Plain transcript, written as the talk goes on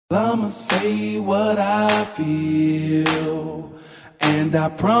I'ma say what I feel, and I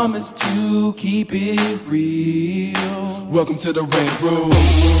promise to keep it real. Welcome to the Red Room.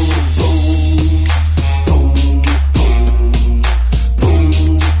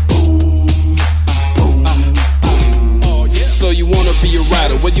 So you wanna be a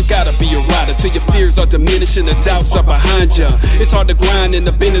rider, well you gotta be a rider till your fears are diminished and the doubts are behind ya. It's hard to grind and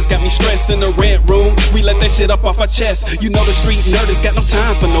the business got me stressed in the Red Room. We let that shit up off our chest. You know the street nerd has got no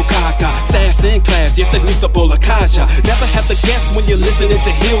time for no caca. Sass in class, yes that's Mr. Bolakaja. Never have to guess when you're listening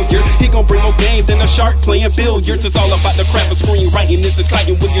to Hilliard. He gon' bring more game than a shark playing billiards. It's all about the craft of screenwriting. It's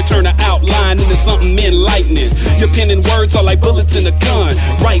exciting when you turn an outline into something enlightening. Your pen and words are like bullets in a gun.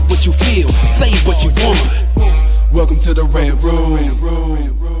 Write what you feel, say what you want. Welcome to the Red Room.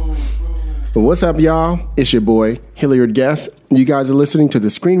 What's up, y'all? It's your boy, Hilliard Guest. You guys are listening to the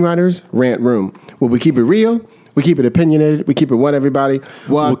Screenwriters Rant Room, where we keep it real, we keep it opinionated, we keep it one, everybody.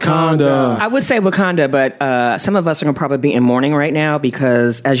 Wakanda. I would say Wakanda, but some of us are going to probably be in mourning right now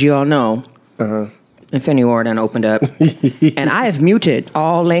because, as you all know, Infinity War done opened up, and I have muted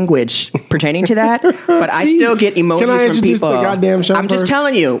all language pertaining to that, but I still get emojis from people. The goddamn show I'm just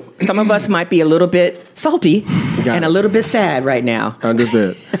telling you, some of us might be a little bit salty and a little bit sad right now.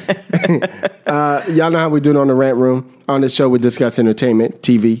 Understood. Y'all know how we do it on the Rant Room. On this show, we discuss entertainment,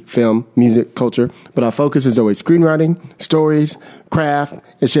 TV, film, music, culture, but our focus is always screenwriting, stories, craft,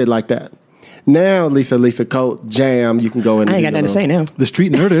 and shit like that. Now, Lisa Colt, Jam, you can go in. I ain't got nothing to say now. The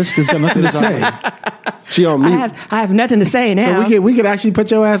street nerdist has got nothing to say. She on mute. I have nothing to say now. So we could actually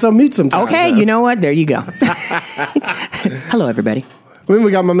put your ass on mute sometime. Okay, you know what? There you go. Hello, everybody. Then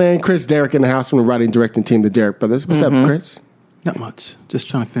we got my man Chris Derrick in the house from the writing directing team, the Derrick Brothers. What's up, Chris? Not much. Just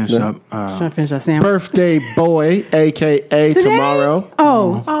trying to finish up. Trying to finish that sandwich. Birthday boy, a.k.a. Today? tomorrow.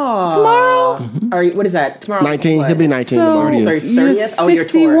 Tomorrow? What is that? Tomorrow? 19. He'll be 19 So, tomorrow. you're 30th? Oh, you're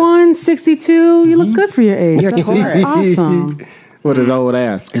 61, 62. You look good for your age. That's awesome. With his old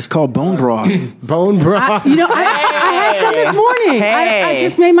ass. It's called bone broth. Bone broth. I had some this morning. I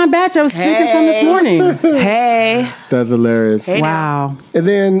just made my batch. I was drinking some this morning. Hey. That's hilarious. Hey. Wow. And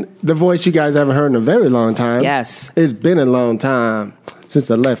then the voice you guys haven't heard in a very long time. Yes. It's been a long time since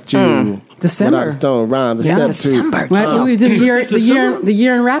I left you. December. Without a stone rhyme. The Yeah. step December. Well, we did the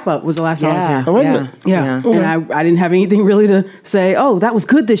year in wrap up was the last time I was here. Oh, was it? Yeah. Okay. And I didn't have anything really to say, oh, that was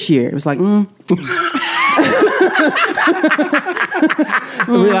good this year. It was like,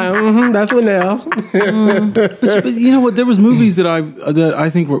 We're like, that's Linnell. But you know what? There was movies that I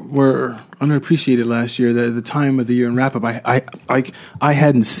think were underappreciated last year. That at the time of the year in wrap up, I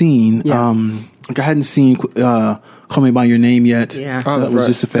hadn't seen. Yeah. I hadn't seen Call Me by Your Name yet. Yeah. So Oh, that that's was right.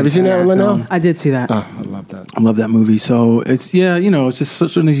 just a Have you seen that one, fantastic Linnell? film. I did see that. Oh, I love that. I love that movie. So it's it's just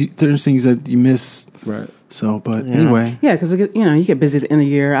certain things that you miss. Right. So, but anyway, Yeah, because you get busy at the end of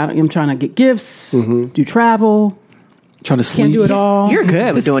the year. I'm trying to get gifts, do travel. try to sleep. Can't do it all. You're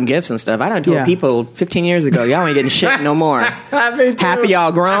good with doing gifts and stuff. I done told Yeah. people 15 years ago, y'all ain't getting shit no more. Half of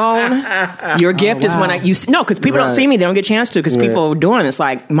y'all grown. Your gift is when no, because people don't see me. They don't get a chance to because people are doing it. It's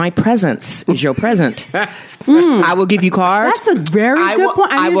like, my presence is your present. I will give you cards. That's a very good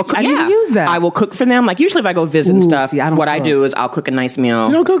point. I need to use that. I will cook for them. Like usually if I go visit and stuff, see, I don't what I cook. do is I'll cook a nice meal.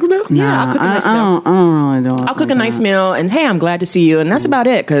 You don't cook now? Yeah, I'll cook a nice meal. I don't really do it. I'll cook a nice meal and hey, I'm glad to see you, and that's about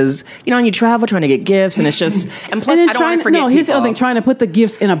it. Because when you travel trying to get gifts, and it's just and plus And then I don't want to forget. No, here's the other people. thing: trying to put the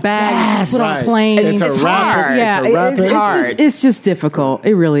gifts in a bag, Yes. put on Right. a plane. It's hard. Yeah, to wrap it. it's hard. It's just difficult.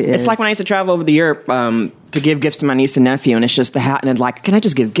 It really is. It's like when I used to travel over to Europe to give gifts to my niece and nephew, and it's just the hat, and it's like, can I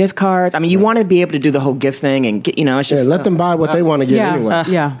just give gift cards? I mean, you want to be able to do the whole gift thing, and get, it's just let them buy what they want to get yeah, anyway.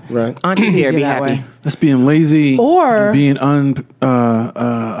 yeah. Right. Auntie's here, Easier be that happy. way. That's being lazy Or- and being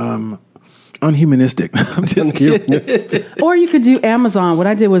unhumanistic. I'm just kidding. Or you could do Amazon. What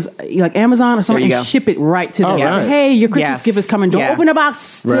I did was like Amazon or something you and go. ship it right to them. Oh, right. Hey, your Christmas Yes. gift is coming. Don't Yeah. open the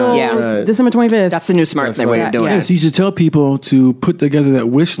box till Right, Yeah. right. December 25th. That's the new smart way right. of doing Yeah. it. So you should tell people to put together that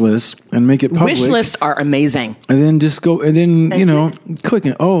wish list and make it public. Wish lists are amazing. And then just go, and then, click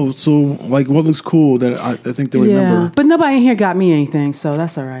it. Oh, so like what looks cool that I think they'll remember. But nobody in here got me anything, so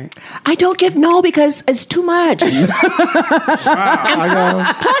that's all right. I don't give because it's too much. And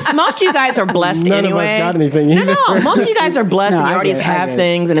plus, most of you guys are blessed None of us anyway. got anything either. No, most of you guys are blessed and you I already get it, I have get it.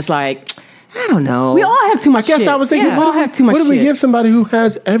 things, and it's like, I don't know. We all have too much I guess shit. I was thinking, we all have too much what do we shit. give somebody who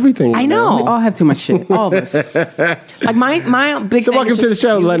has everything? I know. We all have too much shit. All of us. Like my big So thing welcome is to the just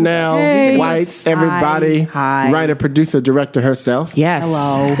show, using- Linnell Hey. White, everybody, Hi. writer, producer, director herself. Yes.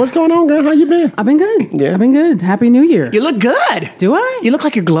 Hello. What's going on, girl? How you been? I've been good. Yeah. I've been good. Happy New Year. You look good. Do I? You look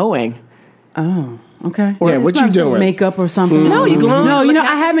like you're glowing. Oh. Okay. Yeah, what you doing? Makeup or something? No, you glowing. No,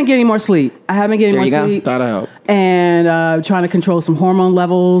 I haven't been getting more sleep. There you go. sleep. That'll help. And trying to control some hormone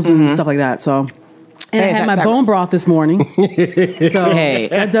levels and stuff like that. So. And I had my bone broth this morning. So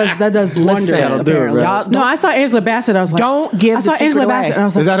that does wonders. That'll do it, right? No, I saw Angela Bassett. I was like, don't give I saw the secret Angela away. Bassett. And I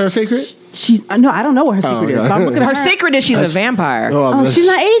was like, Is that her secret? I don't know what her secret is. But I'm looking at Her secret is she's a vampire. Oh, she's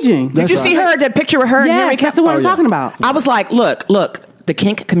not aging. Did you see her, that picture with her and Henry Yes, that's the one I'm talking about. I was like, look, the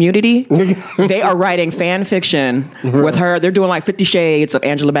kink community, they are writing fan fiction with her. They're doing like 50 Shades of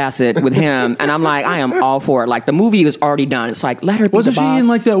Angela Bassett with him. And I'm like, I am all for it. Like, the movie is already done. It's like, let her be Wasn't the she boss. in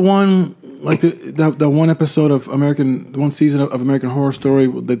like that one, like the one episode of one season of American Horror Story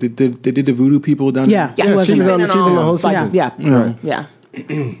that they did the voodoo people down Yeah. there? Yeah, she was on the whole season. Yeah.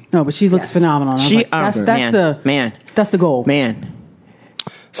 No, but she looks phenomenal. And I was like, that's the goal. Man.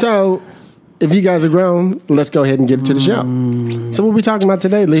 So, if you guys are grown, let's go ahead and get to the show. So, what are we talking about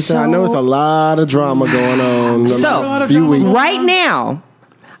today, Lisa? I know it's a lot of drama going on. The last few weeks. Right now,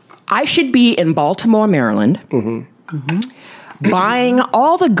 I should be in Baltimore, Maryland, buying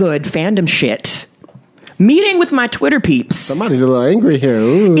all the good fandom shit, meeting with my Twitter peeps. Somebody's a little angry here.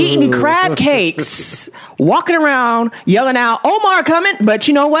 Ooh. Eating crab cakes, walking around, yelling out, Omar coming, but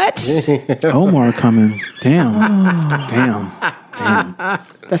you know what? Omar coming. Damn.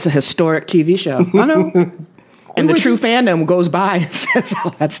 That's a historic TV show. I know. And the true fandom goes by and says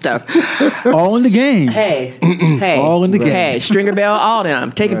all that stuff. All in the game. Hey. All in the game. Hey, Stringer Bell, all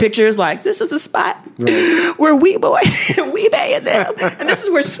them. Taking pictures like, this is the spot where Wee Boy, Wee-Bay and them. And this is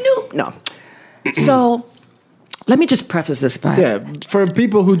where Snoop. No. So, let me just preface this by. Yeah, for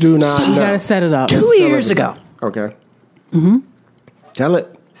people who do not You know. got to set it up. 2 years ago. Okay. Tell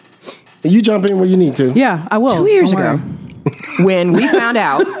it. You jump in where you need to. Yeah, I will. 2 years Don't ago, when we found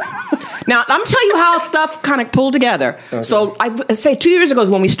out. Now, I'm telling you how stuff kind of pulled together. Okay. So, I say 2 years ago is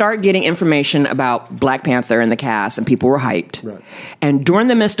when we started getting information about Black Panther and the cast, and people were hyped. Right. And during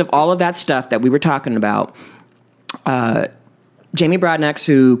the midst of all of that stuff that we were talking about, Jamie Broadnax,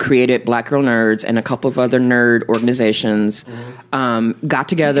 who created Black Girl Nerds and a couple of other nerd organizations, got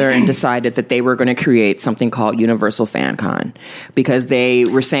together and decided that they were going to create something called Universal FanCon, because they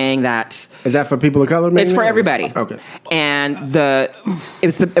were saying that Is that for people of color? Maybe? it's for everybody. Okay. And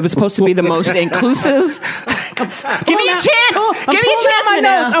it was supposed to be the most inclusive. Give me a chance. Give me a chance.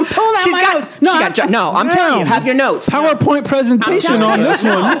 I'm pulling out my notes. No, I'm telling you, have your notes. PowerPoint presentation on this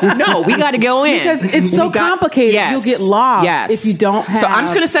one. No, we got to go in. Because it's so complicated. Yes. You'll get lost Yes. if you don't have. So I'm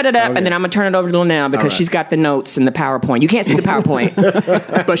just going to set it up, and then I'm going to turn it over to Linnell because she's got the notes and the PowerPoint. You can't see the PowerPoint,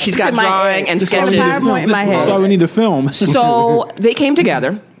 but she's got in my drawing head. and Just got sketches. the PowerPoint in my head. That's why we need to film. So they came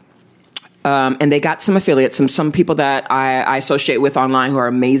together. And they got some affiliates, some people that I associate with online who are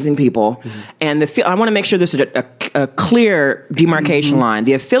amazing people. And I want to make sure this is a clear demarcation line.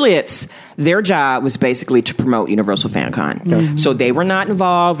 The affiliates, their job was basically to promote Universal FanCon. So they were not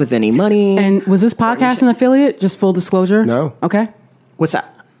involved with any money. And was this podcast an affiliate? Just full disclosure. No. Okay. What's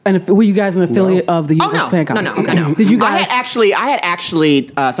that? And were you guys an affiliate of the Universal FanCon? No. Did you guys? I had actually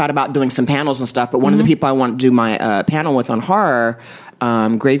thought about doing some panels and stuff, but one of the people I wanted to do my panel with on horror,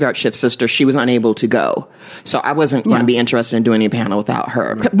 Graveyard Shift sister, she was unable to go. So I wasn't going to be interested in doing a panel without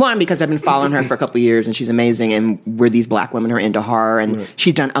her. One, because I've been following her for a couple of years and she's amazing, and we're these Black women who are into horror, and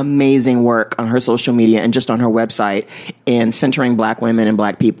she's done amazing work on her social media and just on her website in centering Black women and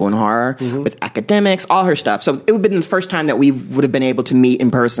Black people in horror with academics, all her stuff. So it would have been the first time that we would have been able to meet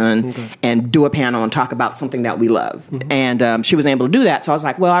in person and do a panel and talk about something that we love. And she was able to do that. So I was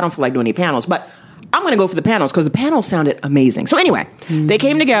like, well, I don't feel like doing any panels, but I'm going to go for the panels because the panels sounded amazing. So anyway, they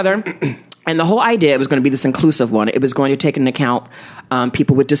came together, and the whole idea was going to be this inclusive one. It was going to take into account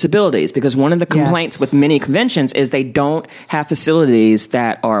people with disabilities, because one of the complaints with many conventions is they don't have facilities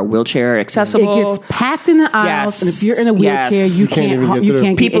that are wheelchair accessible. It gets packed in the aisles, and if you're in a wheelchair, you can't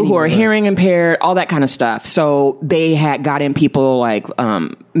get people who are anywhere. hearing impaired, all that kind of stuff. So they had got in people like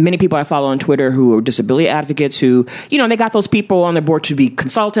many people I follow on Twitter who are disability advocates who, they got those people on their board to be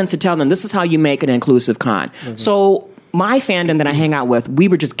consultants to tell them this is how you make an inclusive con. So my fandom that I hang out with, we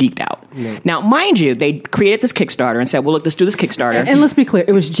were just geeked out. Now, mind you, they created this Kickstarter and said, well, look, let's do this Kickstarter. And let's be clear,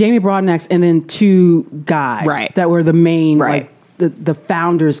 it was Jamie Broadnax and then two guys that were the main, like the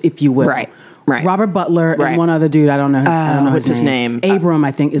founders, if you will. Right. Robert Butler and one other dude, I don't know. What's his name? Abram,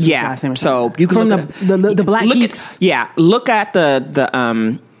 I think, is his last name. So you can from look the Black Geeks. Look at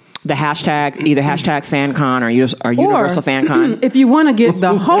the hashtag, either hashtag FanCon or Universal FanCon. If you want to get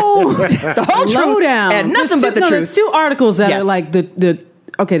the whole lowdown, and nothing but the truth. There's two articles that are like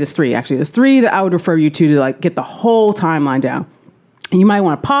okay, there's three actually. There's three that I would refer you to like get the whole timeline down. And you might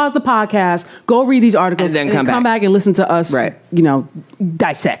want to pause the podcast, go read these articles, and then come back and listen to us,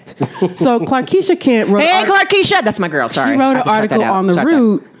 dissect. So Clarkeisha Kent wrote... Hey, Clarkeisha! That's my girl, sorry. She wrote an article on The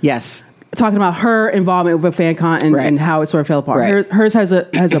Root. Yes. Talking about her involvement with FanCon and how it sort of fell apart. Right. Hers has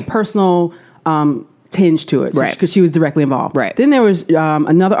a personal tinge to it, because she was directly involved. Right. Then there was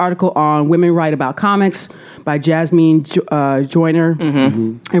another article on Women Write About Comics by Jasmine Joyner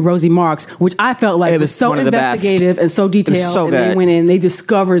and Rosie Marks, which I felt like was so investigative and so detailed. So and good. they went in, they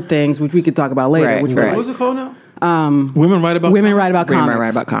discovered things which we could talk about later. Right, which right. What was it called now? Women Write About Women Write About Comics. Women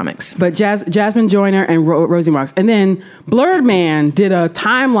Write About Comics. But Jasmine Joyner and Rosie Marks. And then Blurred Man did a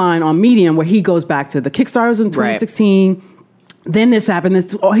timeline on Medium where he goes back to the Kickstarters in 2016. Right. Then this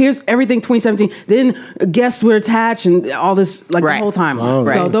happened. Here's everything 2017. Then guests were attached and all this, the whole timeline.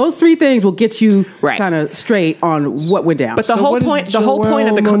 So those three things will get you kind of straight on what went down. But the whole point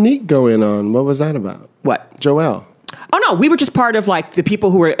of the Monique going on. What was that about? What? Joelle. Oh no, we were just part of the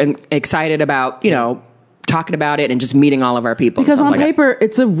people who were excited about talking about it and just meeting all of our people. Because on paper,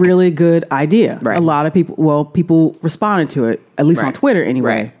 it's a really good idea. Right. A lot of people responded to it, at least on Twitter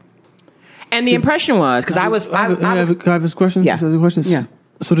anyway. Right. And the impression was, because can I have this question? Yeah. Yeah.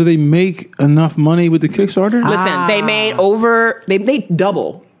 So do they make enough money with the Kickstarter? Listen, they made they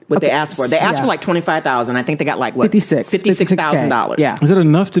double what they asked for. They asked for $25,000. I think they got $56,000. Yeah. Is that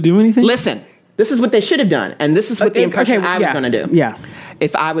enough to do anything? Listen, this is what they should have done, and this is what the impression I was going to do. Yeah.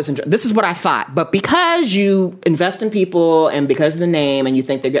 If I was this is what I thought. But because you invest in people and because of the name and you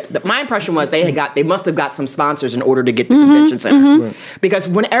think my impression was they must have got some sponsors in order to get the convention center. Right. Because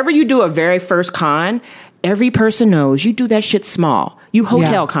whenever you do a very first con, every person knows you do that shit small. You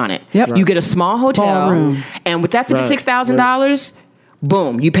hotel con it. Yep. You get a small hotel ballroom. And with that $56,000,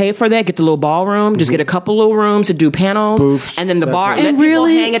 boom, you pay for that, get the little ballroom, just get a couple little rooms to do panels, Booths. And then the bar, and let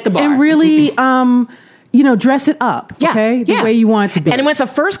really people hang at the bar. And really dress it up, okay? The way you want it to be. And it was a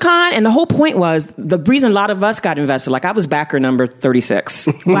first con, and the whole point was, the reason a lot of us got invested, I was backer number 36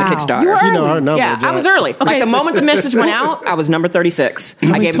 on the Kickstarter. You were early. Her number, Yeah, I was early. Okay. The moment the message went out, I was number 36. How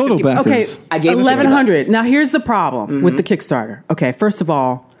many total backers? Okay, I gave 1,100. Now, here's the problem with the Kickstarter. Okay, first of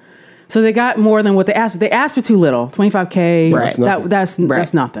all, so they got more than what they asked for. They asked for too little, $25K. Right. That's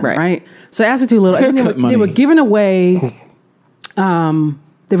nothing, Right. right? So they asked for too little. And they were giving away...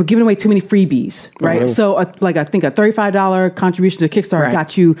 They were giving away too many freebies, right? So, I think a $35 contribution to Kickstarter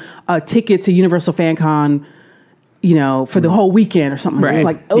got you a ticket to Universal FanCon, for the whole weekend or something. Right. It's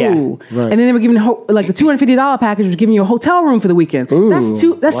like, oh. Yeah. Right. And then they were giving the $250 package was giving you a hotel room for the weekend. Ooh,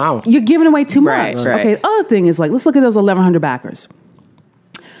 That's wow. You're giving away too much. Right. Okay. The other thing is let's look at those 1,100 backers.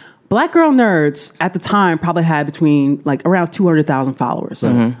 Black Girl Nerds at the time probably had between around 200,000 followers.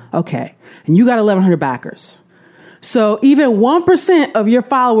 Mm-hmm. Okay. And you got 1,100 backers. So even 1% of your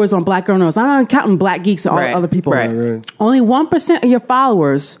followers on Black Girl Nerds, I'm not counting Black Geeks and all other people. Right. Only 1% of your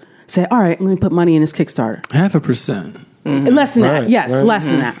followers say, all right, let me put money in this Kickstarter. 0.5%. Mm-hmm. Less than that. Yes, less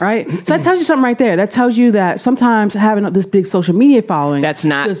than that, right? So that tells you something right there. That tells you that sometimes having this big social media following does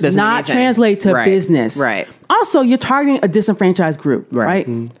not translate to business. Right. Also, you're targeting a disenfranchised group, right?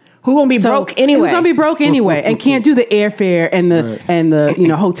 Mm-hmm. Who gonna be broke anyway? Who's gonna be broke anyway and can't do the airfare and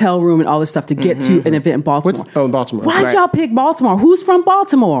the hotel room and all this stuff to get to an event in Baltimore. Baltimore. Why'd y'all pick Baltimore? Who's from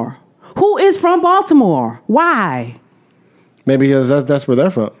Baltimore? Who is from Baltimore? Why? Maybe because that's where they're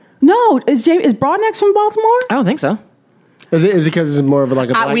from. No, is Broadnex from Baltimore? I don't think so. Is it because it's more of a black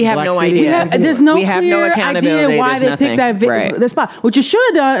we have black no city? idea. There's no We have clear no accountability. idea why There's they nothing. picked that spot. What you should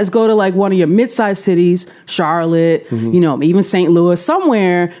have done is go to one of your mid-sized cities, Charlotte, even St. Louis,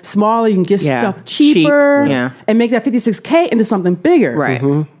 somewhere smaller. You can get stuff cheaper and make that $56K into something bigger. Right.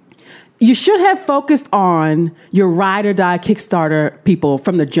 Mm-hmm. You should have focused on your ride or die Kickstarter people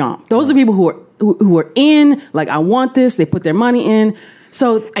from the jump. Those are people who are in, I want this. They put their money in.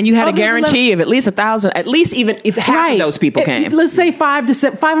 So, and you had a guarantee of at least 1,000, at least even if half of those people came. Let's say 500 to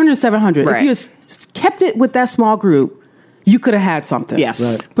 700. Right. If you had kept it with that small group, you could have had something. Yes.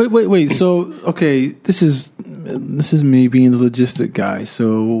 Right. But wait. So, okay, this is me being the logistic guy.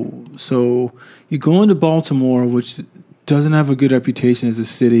 So you go into Baltimore, which doesn't have a good reputation as a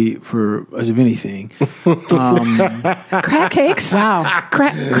city as of anything. Crab cakes. Wow.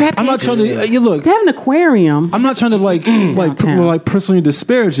 Crab cakes. I'm not trying to look. They have an aquarium. I'm not trying to personally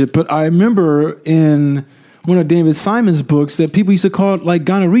disparage it, but I remember in one of David Simon's books that people used to call it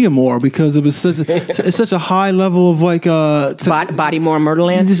gonorrhea more because it was such a high level of Bodymore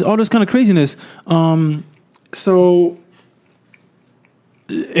Murderland. Just all this kind of craziness.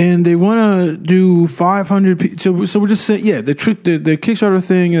 And they want to do 500. So we're just saying, the Kickstarter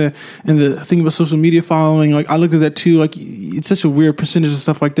thing and the thing about social media following. I looked at that too. It's such a weird percentage and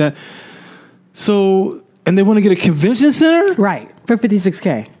stuff like that. So And they want to get a convention center? Right, for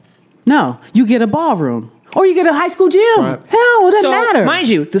 $56K. No, you get a ballroom. Or you get a high school gym. Right. Hell, it doesn't matter. Mind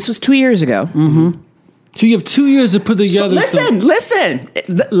you, this was 2 years ago. So you have 2 years to put together. Listen.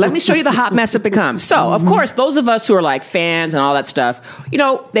 Let me show you the hot mess it becomes. So, of course, those of us who are like fans and all that stuff,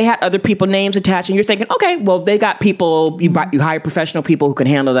 they had other people names attached, and you're thinking, okay, well, they got people, you hire professional people who can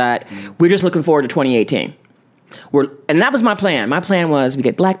handle that. We're just looking forward to 2018. And that was my plan. My plan was we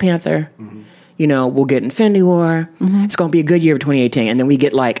get Black Panther. We'll get Infinity War. It's going to be a good year for 2018. And then we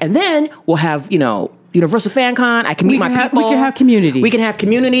get and then we'll have, Universal Fan Con. I can meet my people. We can have community. We can have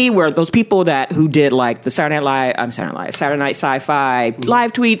community where those people who did the Saturday Night Sci-Fi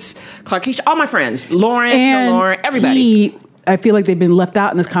live tweets, Clark Keisha, all my friends, Lauren, everybody. I feel like they've been left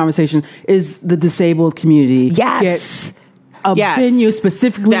out in this conversation, is the disabled community. Yes. A venue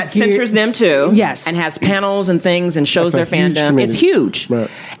specifically that centers them too. Yes. And has panels and things and shows their fandom. Community. It's huge. Right.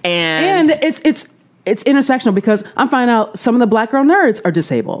 And it's intersectional because I'm finding out some of the Black girl nerds are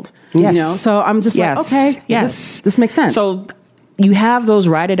disabled. Yes. So I'm just like, okay, this makes sense. So you have those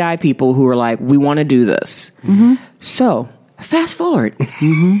ride-or-die people who are like, we want to do this. So fast forward.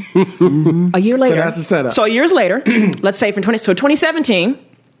 A year later. So that's the setup. So years later, let's say from 2017,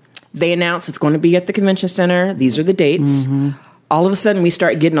 they announced it's going to be at the convention center. These are the dates. All of a sudden, we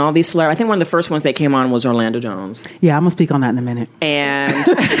start getting all these celebrities. I think one of the first ones that came on was Orlando Jones. Yeah, I'm going to speak on that in a minute. And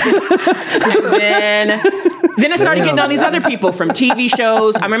then I started getting all these other people from TV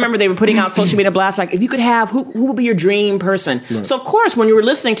shows. I remember they were putting out social media blasts like, if you could have, who would be your dream person? Right. So, of course, when you were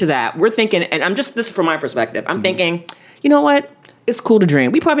listening to that, we're thinking, and this is from my perspective, I'm thinking, you know what? It's cool to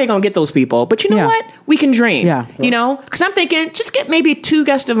dream. We probably ain't going to get those people. But you know what? We can dream. Yeah. Because I'm thinking, just get maybe 2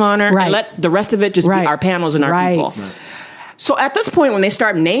 guests of honor and let the rest of it just be our panels and our people. Right. So at this point, when they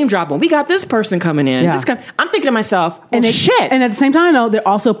start name dropping, we got this person coming in. I'm thinking to myself, shit. And at the same time, though, they're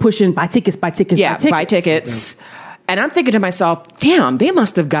also pushing buy tickets. Buy tickets. Yeah. And I'm thinking to myself, damn, they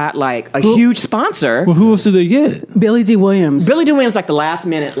must have got a huge sponsor. Well, who else did they get? Billy D. Williams. Billy D. Williams, the last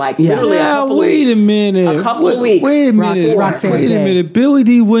minute, literally a couple wait weeks. A minute. A couple of weeks. Wait a minute. Wait a minute. Billy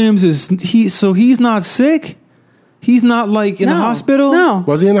D. Williams so he's not sick? He's not in the hospital? No.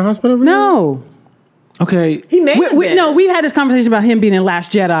 Was he in the hospital? No. Okay. He may have been. No, we've had this conversation about him being in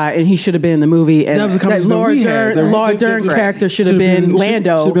Last Jedi, and he should have been in the movie. And that was a conversation Laura Dern character should have been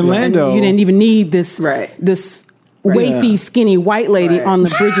Lando. Should have been Lando. And you didn't even need this wafy, skinny white lady on the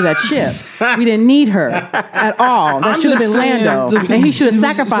bridge of that ship. We didn't need her at all. That should have been Lando. And he should have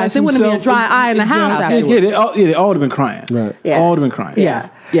sacrificed. There wouldn't have been a dry eye in the house afterwards. They all would have been crying. Right. Yeah. All would have been crying. Yeah.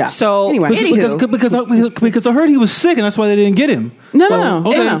 So anyway, because I heard he was sick, and that's why they didn't get him. No.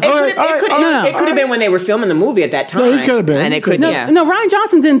 Okay. It could have been when they were filming the movie at that time. No, he could have been. And they couldn't. No, Ryan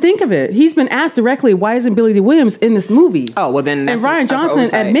Johnson didn't think of it. He's been asked directly, why isn't Billy D. Williams in this movie? Oh, well then. And Ryan Johnson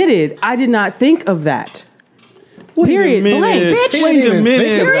admitted, I did not think of that. Period. Blank. Bitch. Wait a minute.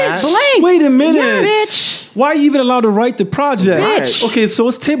 Period. Blank. Wait a minute. Yeah, bitch. Why are you even allowed to write the project? Bitch. Okay, so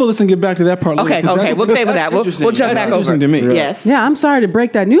let's table this and get back to that part later. Okay, we'll table that. We'll jump back over. To me. Yes. Yeah, I'm sorry to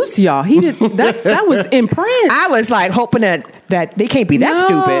break that news to y'all. He did that was in print. I was hoping that they can't be that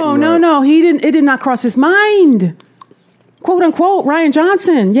stupid. No. He didn't. It did not cross his mind. Quote unquote, Ryan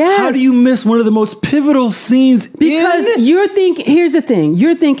Johnson. Yes. How do you miss one of the most pivotal scenes? Because you're thinking. Here's the thing.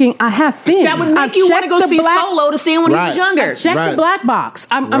 You're thinking. I have Finn. That would make you want to go see Solo to see him when he was younger. Check the black box.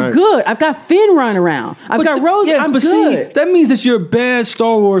 I'm good. I've got Finn running around. I've got Rose. I'm good. See, that means that you're a bad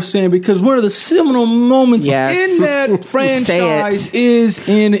Star Wars fan because one of the seminal moments in that franchise is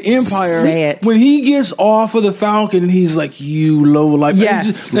in Empire. Say it. When he gets off of the Falcon and he's like, "You low life."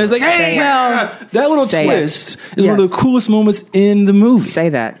 Yes. And it's like, "Hey, that little twist is one of the coolest moments in the movie." Say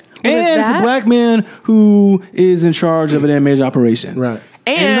that. And it's a black man who is in charge of an major operation. Right.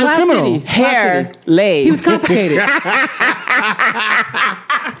 And he's a criminal. Hair laid. He was complicated.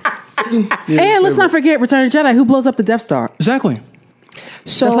 And let's not forget Return of the Jedi, who blows up the Death Star. Exactly.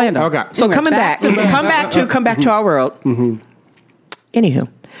 So that's Lando. Okay. So coming back to our world. Anywho.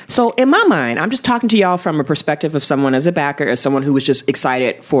 So in my mind, I'm just talking to y'all from a perspective of someone as a backer, as someone who was just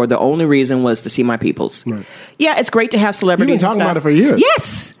excited for the only reason was to see my peoples. Right. Yeah, it's great to have celebrities. You've been talking about it for years.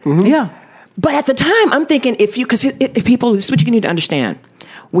 Yes. Mm-hmm. Yeah. But at the time, I'm thinking because people, this is what you need to understand.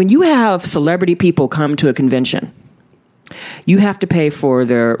 When you have celebrity people come to a convention, you have to pay for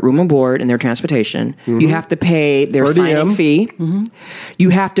their room and board and their transportation. Mm-hmm. You have to pay their signing fee. Mm-hmm. You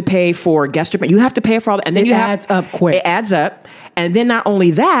have to pay for guest. You have to pay for all that, and then it adds up quick. It adds up. And then not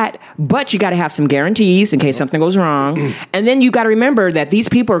only that, but you got to have some guarantees in case something goes wrong. And then you got to remember that these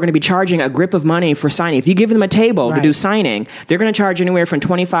people are going to be charging a grip of money for signing. If you give them a table to do signing, they're going to charge anywhere from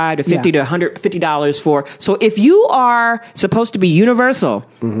 $25 to $50 to $150 for. So if you are supposed to be Universal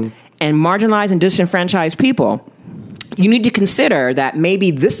and marginalized and disenfranchised people, you need to consider that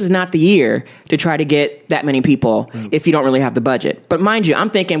maybe this is not the year to try to get that many people if you don't really have the budget. But mind you, I'm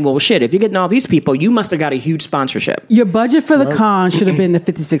thinking, well, shit, if you're getting all these people, you must have got a huge sponsorship. Your budget for the con should have been the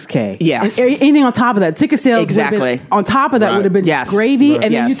 $56K. Yes. And anything on top of that, ticket sales Exactly. would have been, on top of that would have been Yes. gravy, and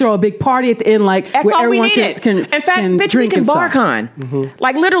then you Yes. throw a big party at the end, like That's where all we everyone needed. can In fact, bitch, we drink can and bar stuff. con.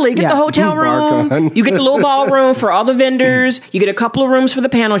 Like literally, get Yeah. the hotel room. Bar-con. You get the little ballroom for all the vendors. You get a couple of rooms for the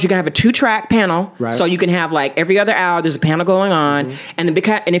panels. You can have a 2-track panel, Right. so you can have like every other hour there's a panel going on, and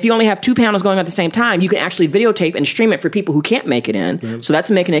then and if you only have 2 panels going on at the same time, you can actually videotape and stream it for people who can't make it in. So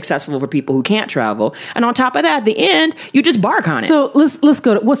that's making it accessible for people who can't travel. And on top of that, at the end, you just bar con it. So let's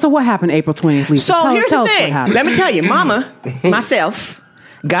go to so what happened April 20th, Lisa? So here's tell the us what thing. happened. Let me tell you, Mama, myself,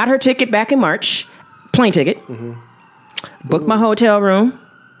 got her ticket back in March, plane ticket, booked my hotel room,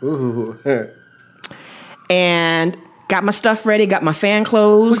 and got my stuff ready, got my fan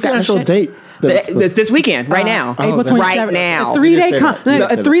clothes. What's the got my actual shit. date? This weekend, right now. April that's- 27th. Right now. A 3-day You con, did say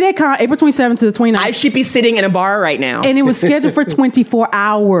that. a 3-day con, April 27th to the 29th. I should be sitting in a bar right now. And it was scheduled for 24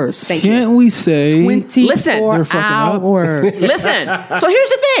 hours. Thank you. Can't we say 24 Listen. They're fucking up. hours. Listen, so here's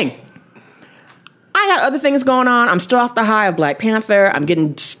the thing. I got other things going on. I'm still off the high of Black Panther. I'm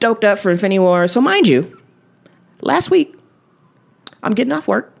getting stoked up for Infinity War. So mind you, last week, I'm getting off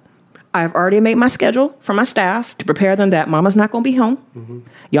work. I've already made my schedule for my staff to prepare them that Mama's not going to be home.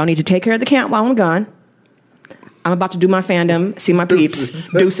 Y'all need to take care of the camp while I'm gone. I'm about to do my fandom, see my peeps.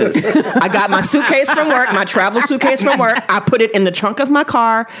 Deuces. I got my suitcase from work, my travel suitcase from work. I put it in the trunk of my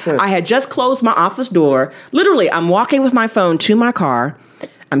car. I had just closed my office door. Literally, I'm walking with my phone to my car.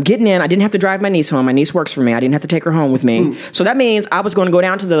 I'm getting in. I didn't have to drive my niece home. My niece works for me. I didn't have to take her home with me. So that means I was going to go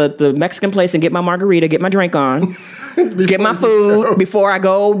down to the Mexican place and get my margarita, get my drink on, get my food before I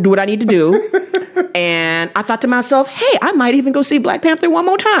go do what I need to do. And I thought to myself, hey, I might even go see Black Panther one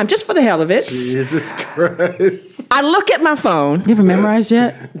more time, just for the hell of it. Jesus Christ. I look at my phone. You haven't memorized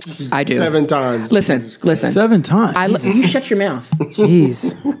yet? I do. 7 times. Listen. 7 times. You shut your mouth.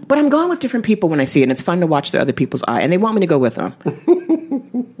 Jeez. But I'm going with different people when I see it, and it's fun to watch the other people's eye, and they want me to go with them.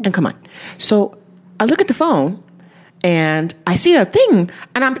 And come on. So I look at the phone, and I see a thing,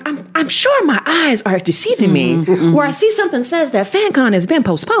 and I'm sure my eyes are deceiving me, where I see something says that FanCon has been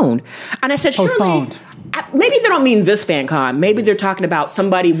postponed. And I said, Postponed. surely, maybe they don't mean this FanCon. Maybe they're talking about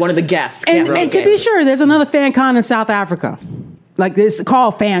somebody, one of the guests. can't And make to it. be sure, there's another fan con in South Africa. Like this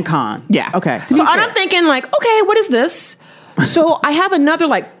called Fan Con. Yeah. Okay. To So be and fair. I'm thinking like, okay, what is this? So I have another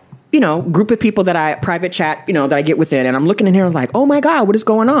group of people that I private chat, that I get within, and I'm looking in here like, oh my God, what is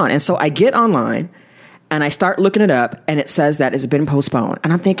going on? And so I get online and I start looking it up, and it says that it's been postponed.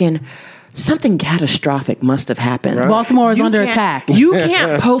 And I'm thinking, something catastrophic must have happened. Baltimore is You under can't- attack. You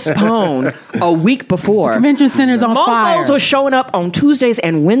can't postpone a week before. Convention center's on fire. Mofos are showing up on Tuesdays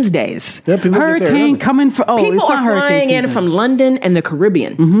and Wednesdays. Yeah, people get there Hurricane early. coming for People it's are not hurricane flying in season. from London and the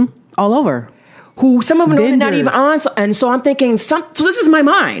Caribbean. all over. Who some of them are not Vendors. even on, and so I'm thinking. So this is my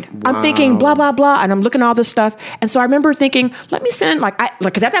mind. I'm thinking blah blah blah, and I'm looking at all this stuff, and so I remember thinking, let me send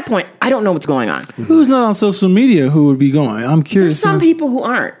because at that point I don't know what's going on. Who's not on social media who would be going? I'm There's curious. some people who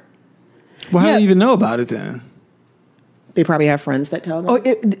aren't. Well, how Yeah. do you even know about it then? They probably have friends that tell them.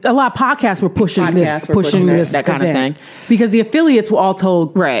 Oh, a lot of podcasts were pushing Podcasts this, were pushing this that kind of event. thing. because the affiliates were all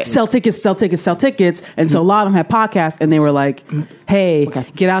told, Right. sell tickets, sell tickets, sell tickets, and so a lot of them had podcasts, and they were like, "Hey, Okay.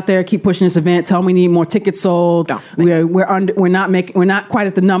 get out there, keep pushing this event. Tell them we need more tickets sold. No, we're not quite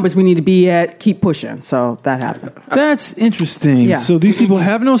at the numbers we need to be at. Keep pushing." So that happened. That's interesting. Yeah. So these people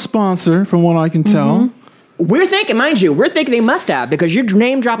have no sponsor, from what I can tell. We're thinking, mind you, they must have, because you're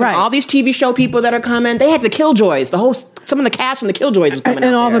name dropping Right. all these TV show people that are coming. They had the Killjoys, some of the cast from the Killjoys was coming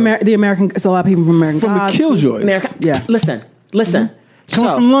And out all there. the American, it's a lot of people from American From the Gods. Killjoys. America. Yeah. Listen. Coming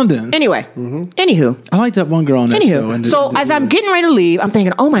So, from London. Anyway, anywho. I like that one girl on that show. Anywho, so as I'm getting ready to leave, I'm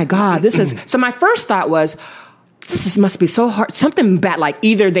thinking, oh my God, this is. So my first thought was, must be so hard. Something bad, like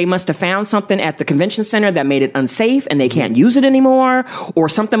either they must have found something at the convention center that made it unsafe and they can't use it anymore, or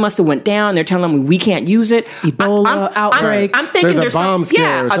something must have went down. They're telling them we can't use it. Ebola outbreak. I'm thinking There's a bomb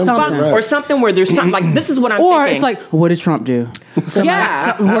scare or a something, bomb- right. or something where there's something like this is what I'm Or thinking. it's like, what did Trump do? Or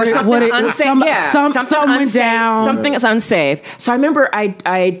something unsafe. Something went unsafe. down. Something is unsafe. So I remember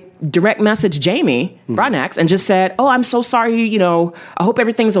I direct messaged Jamie Bronax and just said, "Oh, I'm so sorry. I hope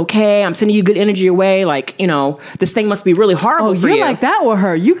everything's okay. I'm sending you good energy away. This thing must be really horrible Oh, for you're you." like that with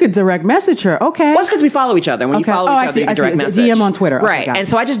her. You could direct message her. Okay. Well, it's because we follow each other. When Okay. you follow Oh, I each other, see, you can I see. direct The message. DM on Twitter. Okay, Right. got it. And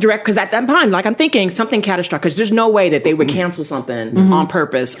so I just direct, because at that time, I'm thinking something catastrophic, because there's no way that they would cancel something on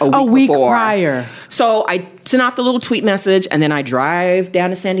purpose a week before. prior. So I sent off the little tweet message, and then I drive down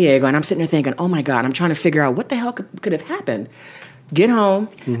to San Diego, and I'm sitting there thinking, oh my God, I'm trying to figure out what the hell could have happened. get home,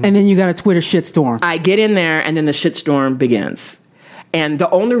 and then you got a Twitter shitstorm. I get in there, and then the shitstorm begins. And the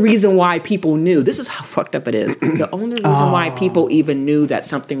only reason why people knew, this is how fucked up it is, the only reason why people even knew that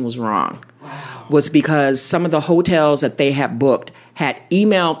something was wrong was because some of the hotels that they had booked had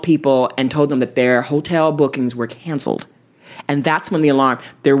emailed people and told them that their hotel bookings were canceled. And that's when the alarm,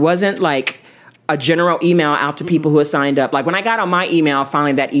 there wasn't like a general email out to people who had signed up. Like when I got on my email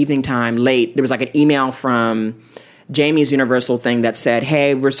finally that evening time late, there was like an email from Jamie's Universal thing that said,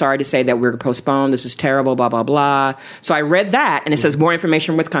 hey, we're sorry to say that we're postponed. This is terrible, blah, blah, blah. So I read that, and it says more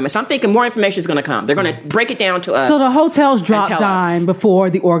information with coming. So I'm thinking more information is going to come. They're going to break it down to us. So the hotels dropped dime before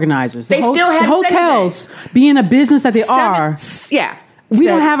the organizers. They still had the hotels, being a business that they are. Yeah. We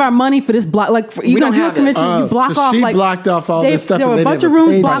don't have our money for this block. Like, you don't do a commission, you block so off. She like, blocked off all this stuff. There were a bunch of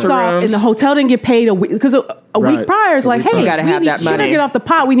rooms blocked off, and the hotel didn't get paid a week because a week prior is like, hey, we gotta have that money. Get off the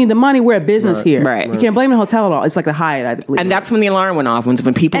pot. We need the money. We're a business here. Right. You can't blame the hotel at all. It's like the Hyatt, I believe. And that's when the alarm went off. When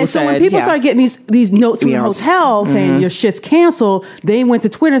people and said, so when people started getting these notes from the hotel saying your shit's canceled, they went to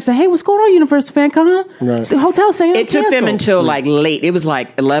Twitter and said, hey, what's going on, Universal FanCon? Right. The hotel saying it took them until like late. It was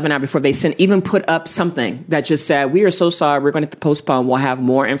like 11 hours before they even put up something that just said, we are so sorry. We're going to have to postpone. We'll have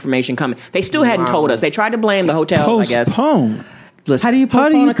more information coming. They still hadn't told us. They tried to blame the hotel, I guess. Postpone? Listen. How do you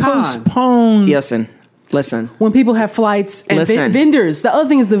postpone a con? Postpone? Listen. When people have flights and vendors. The other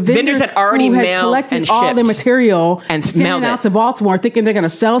thing is the vendors had already who had mailed collected and all shipped their material and sent it out to Baltimore thinking they're going to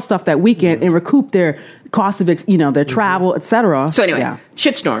sell stuff that weekend and recoup their cost of their travel, etc. So anyway,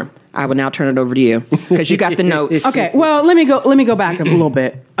 shitstorm. I will now turn it over to you because you got the notes. Okay, well, let me go back a little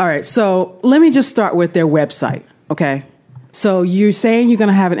bit. All right, so let me just start with their website, okay? So you're saying you're going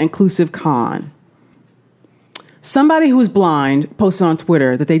to have an inclusive con. Somebody who's blind posted on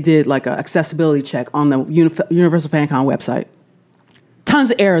Twitter that they did like an accessibility check on the Universal FanCon website.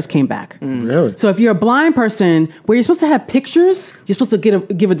 Tons of errors came back. Really? So if you're a blind person, where you're supposed to have pictures, you're supposed to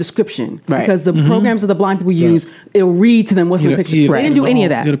give a description. Right. Because the programs that the blind people use, it'll read to them what's in the picture. They didn't do any of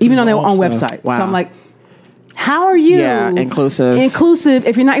that, even on their own website. Wow. So I'm like, how are you inclusive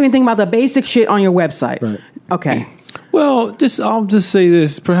if you're not even thinking about the basic shit on your website? Right. Okay. Well, I'll just say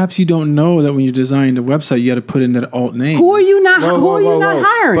this. Perhaps you don't know that when you design a website, you got to put in that alt name. Who are you not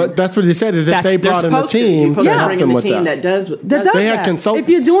hiring? But that's what he said, is that they brought in a team to help them with that. That does They had consultants.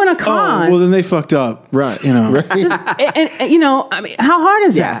 If you're doing a con, well, then they fucked up. Right. You know. and I mean, how hard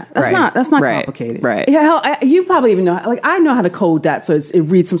is that? That's not complicated. Right. Yeah, hell, you probably even know. Like, I know how to code that so it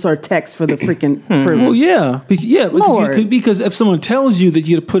reads some sort of text for the freaking. Well, because if someone tells you that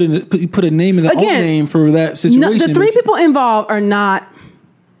you got to put a name in the alt name for that situation, the three people involved are not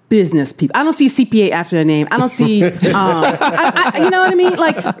business people. I don't see CPA after their name. I don't see, you know what I mean?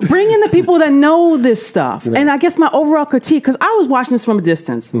 Like, bring in the people that know this stuff. Right. And I guess my overall critique, because I was watching this from a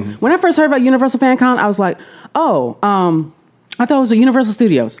distance. Mm-hmm. When I first heard about Universal FanCon, I was like, I thought it was the Universal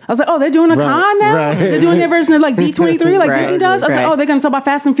Studios. I was like, they're doing a con now? Right. They're doing their version of like D23 like Disney does? I was like, they're going to talk about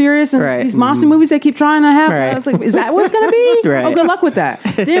Fast and Furious and these monster movies they keep trying to have. I was like, is that what it's going to be? Oh, good luck with that.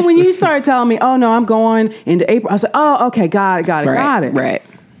 Then when you started telling me, no, I'm going into April, I was like, okay, got it. Right.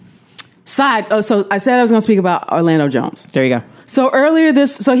 So I said I was going to speak about Orlando Jones. There you go. So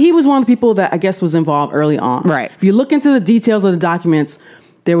so he was one of the people that I guess was involved early on. Right. If you look into the details of the documents,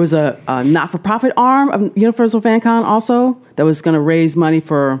 there was a not-for-profit arm of Universal FanCon also that was going to raise money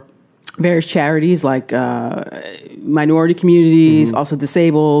for various charities like minority communities, also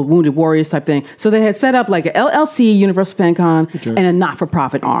disabled, wounded warriors type thing. So they had set up like an LLC, Universal FanCon, and a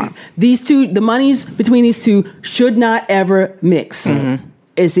not-for-profit arm. These two, the monies between these two should not ever mix.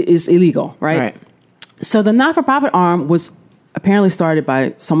 It's illegal, right? So the not-for-profit arm was apparently started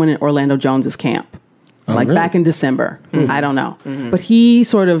by someone in Orlando Jones's camp. Back in December. I don't know. But he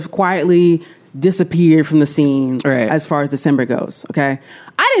sort of quietly disappeared from the scene as far as December goes. Okay.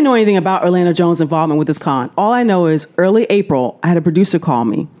 I didn't know anything about Orlando Jones' involvement with this con. All I know is early April, I had a producer call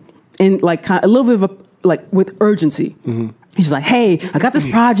me in like a little bit of with urgency. He's like, hey, I got this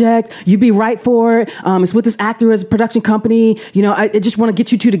project. You'd be right for it. It's with this actor as a production company. You know, I just want to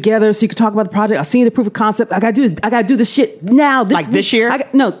get you two together so you can talk about the project. I've seen the proof of concept. I got to do this shit now. This year?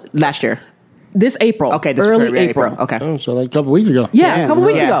 Last year. This April. Okay, early April. Okay. Oh, so like a couple weeks ago. Yeah, a couple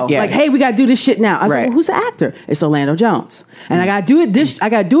weeks ago. Yeah. Like, hey, we got to do this shit now. I was like, well, who's the actor? It's Orlando Jones. And I got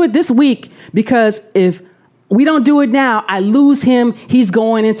to do it this week because if we don't do it now, I lose him. He's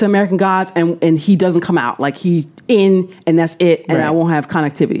going into American Gods and he doesn't come out. Like, he's in and that's it. And I won't have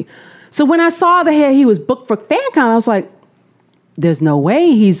connectivity. So when I saw he was booked for FanCon, I was like, there's no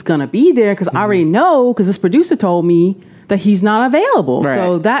way he's going to be there because I already know because this producer told me that he's not available.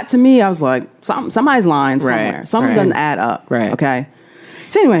 So that to me, I was like, somebody's lying somewhere. Something doesn't add up. Okay.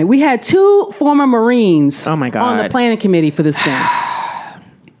 So anyway, we had 2 former Marines Oh, my God. on the planning committee for this thing.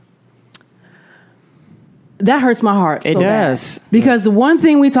 That hurts my heart. It so bad. does. Because the one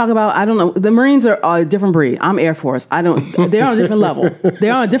thing we talk about, I don't know, the Marines are a different breed. I'm Air Force. They're on a different level.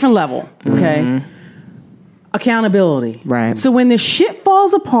 They're on a different level. Okay. Accountability. Right. So when the shit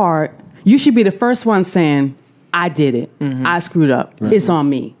falls apart, you should be the first one saying, I did it. I screwed up. It's on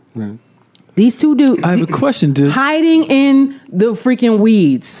me. Right. These 2 dudes I have a question. hiding in the freaking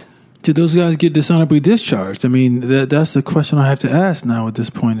weeds. Did those guys get dishonorably discharged? I mean, that's the question I have to ask now at this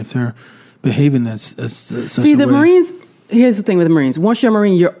point. If they're behaving as such See, a the way. Marines, here's the thing with the Marines. Once you're a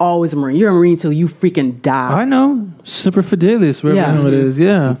Marine, you're always a Marine. You're a Marine till you freaking die. I know. Semper Fidelis, whatever Yeah. the hell it is.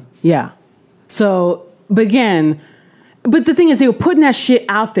 Yeah. Yeah. So, but the thing is, they were putting that shit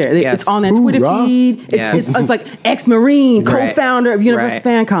out there. Yes. It's on their Twitter Hoorah. feed. Yes. It's like ex-Marine, Right. co-founder of Universal Right.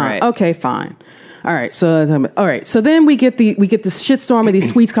 Fan Con. Right. Okay, fine. All right. So then we get this shitstorm of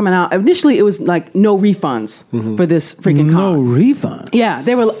these tweets coming out. Initially, it was like no refunds for this freaking No con. refund. Yeah,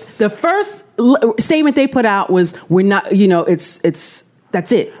 they were the first statement they put out was we're not. It's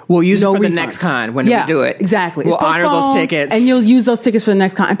that's it. We'll use it for the refunds. next con when we do it. Exactly. We'll It's honor those postponed, tickets. and you'll use those tickets for the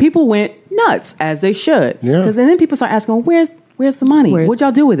next con. And people went nuts as they should. Yeah. And then people start asking, well, where's the money? What'd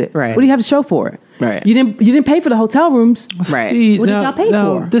y'all do with it? Right. What do you have to show for it? Right. You didn't pay for the hotel rooms. Right. See, What did y'all pay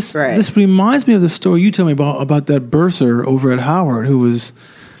for? This Right. this reminds me of the story you told me about that bursar over at Howard who was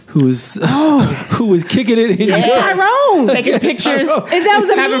kicking it in your Tyrone. Taking pictures. And that was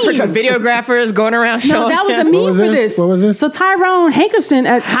a having meme. videographers going around No, showing that was a them. meme was for this? this. What was this? So Tyrone Hankerson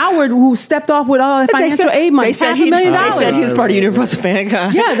at Howard, who stepped off with all the financial aid money, They said $500,000. They said he's part of Universal Fan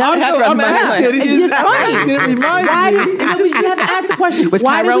Con. Yeah, that was I'm asking. It's funny. It reminds Why me. do you have to ask the question? Was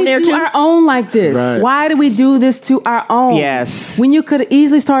Why do Tyrone we there do too? our own like this? Right. Why do we do this to our own? Yes. When you could have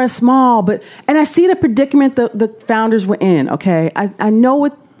easily started small, and I see the predicament the founders were in. Okay, I know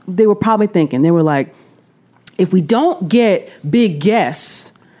what they were probably thinking. They were like, if we don't get big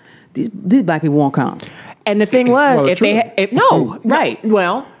guests, these black people won't come. And the thing was, Well, true. no, Right.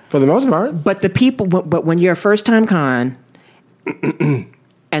 Well, For the most part. but the people, but when you're a first time con,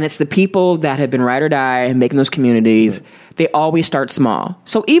 and it's the people that have been ride or die and making those communities, they always start small.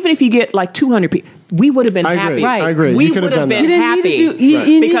 So even if you get like 200 people, we would have been I happy. agree. Right. I agree. We You could would have have done been that. You happy. didn't need to do- you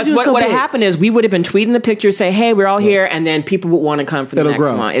didn't because need to do what so would have big. happened is we would have been tweeting the pictures, say, hey, we're all here, and then people would want to come for the It'll next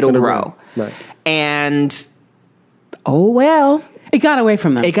grow. one. It'll grow. Right. And, oh well. It got away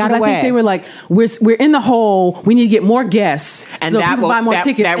from them. It got 'Cause away. I think they were like, we're in the hole. We need to get more guests, And so that people will, buy more that,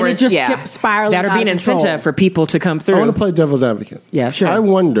 tickets, that and were, it just yeah. kept spiraling. That would be an out of control. incentive for people to come I through. want to play devil's advocate. Yeah, sure. I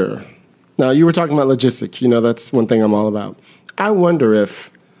wonder. Now, you were talking about logistics. That's one thing I'm all about. I wonder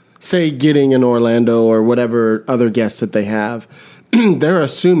if, say, getting in Orlando or whatever other guests that they have, they're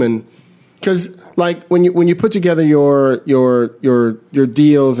assuming because, like, when you put together your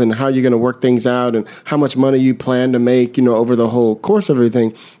deals and how you're going to work things out and how much money you plan to make, over the whole course of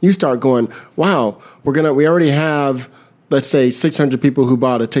everything, you start going, wow, we already have, let's say, 600 people who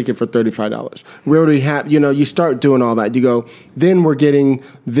bought a ticket for $35. We already have, you start doing all that. You go, then we're getting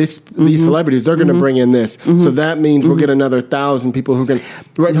these celebrities. They're going to bring in this. So that means we'll get another 1,000 people who can.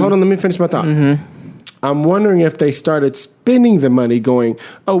 Right, hold on, let me finish my thought. I'm wondering if they started spending the money going,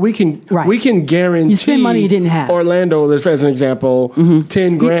 we can guarantee You spend money you didn't have. Orlando, as an example,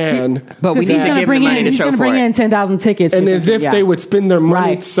 10 grand. But we Because need he's to gonna give bring them money in, to he's show gonna for bring it. in 10,000 tickets. And as if they would spend their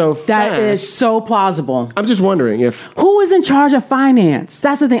money so fast. That is so plausible. I'm just wondering if Who is in charge of finance?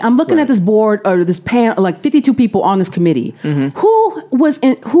 That's the thing. I'm looking at this board or this panel, like 52 people on this committee. Who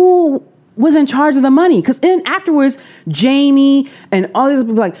was in charge of the money? Because then afterwards, Jamie and all these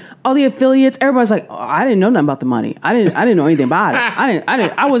people, like all the affiliates, everybody's like, I didn't know nothing about the money. I didn't know anything about it.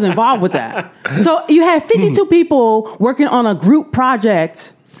 I wasn't involved with that. So you had 52 people working on a group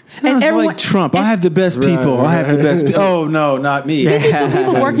project. Sounds like Trump. I have the best people. I have the best people. Oh, no, not me. 52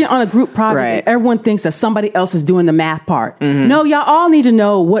 people working on a group project. Right. And everyone thinks that somebody else is doing the math part. No, y'all all need to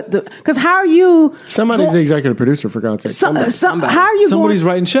know because how are you? somebody's the executive producer, for God's sake. How are you? Somebody's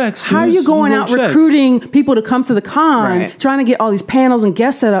writing checks. How are you going out recruiting people to come to the con, Right. trying to get all these panels and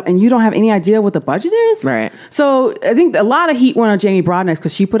guests set up, and you don't have any idea what the budget is? Right. So I think a lot of heat went on Jamie Broadnax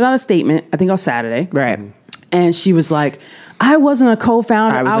because she put out a statement, I think on Saturday. Right. And she was like, I wasn't a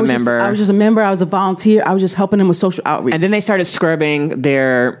co-founder. I was a member. I was just a member. I was a volunteer. I was just helping them with social outreach. And then they started scrubbing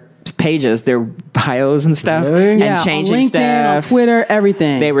their pages, their bios and stuff, Really? and yeah, changing on LinkedIn, stuff. on Twitter,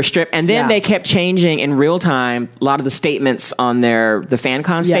 everything. They were stripped, and then Yeah. they kept changing in real time a lot of the statements on the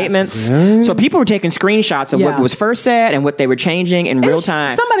FanCon Yes. statements. So people were taking screenshots of what Yeah. was first said and what they were changing in real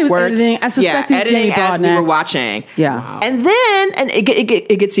time. somebody was editing. I suspect it was editing Jamie as we were Broadnax. watching. Yeah. Wow. And then, and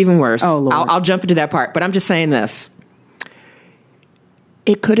it gets even worse. Oh, Lord. I'll jump into that part, but I'm just saying this.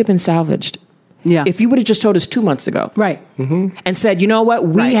 it could have been salvaged. Yeah. If you would have just told us 2 months ago. Right. And said, you know what?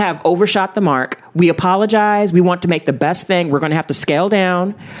 We have overshot the mark. We apologize. We want to make the best thing. We're going to have to scale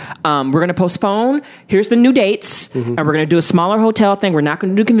down. We're going to postpone. Here's the new dates. And we're going to do a smaller hotel thing. We're not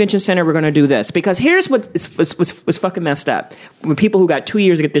going to do convention center. We're going to do this. Because here's what was fucking messed up. With people who got 2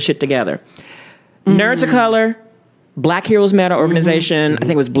 years to get this shit together. Nerds of Color, Black Heroes Meta organization, I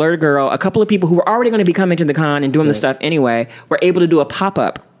think it was Blurred Girl, a couple of people who were already going to be coming to the con and doing the stuff anyway, were able to do a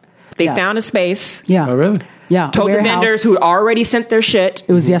pop-up. They found a space. Yeah. Oh, really? Yeah. Told the vendors who had already sent their shit.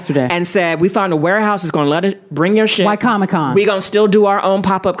 It was yesterday. And said, we found a warehouse that's going to let us bring your shit. Why Comic-Con? We're going to still do our own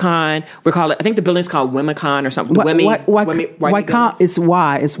pop-up con. We call it, I think the building's called Wemicon or something. It's Y.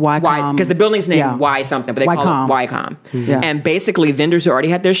 It's Ycom. Because the building's named Y something, but they call it Ycom. Yeah. And basically, vendors who already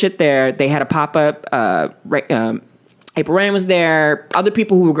had their shit there, they had a pop-up. April Rain was there. Other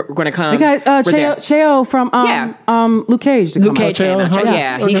people who were going to come. They got Cheo from Luke Cage. Luke Cage came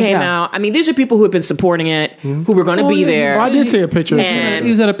out. He came out. I mean, these are people who have been supporting it, who were going to be there. I did see a picture. And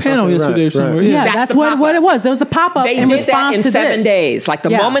he was at a panel yesterday somewhere. Yeah, that's what it was. There was a pop-up They in did response that in to 7 days. Like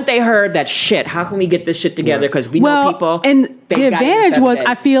the Yeah. moment they heard that shit, how can we get this shit together? Because we know people. And they the got it in advantage 7 was, days.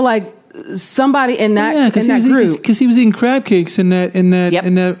 I feel like somebody in that group. Because he was eating crab cakes in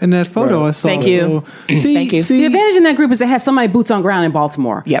that photo I saw. Thank you. Thank you. The advantage in that group is they had somebody boots on ground in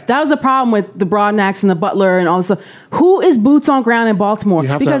Baltimore. Yep. That was the problem with the Broadnacks and the Butler and all this stuff. Who is boots on ground in Baltimore? You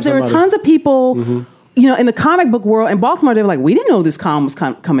have to Because have there were somebody. tons of people, you know, in the comic book world in Baltimore. They were like, we didn't know this con was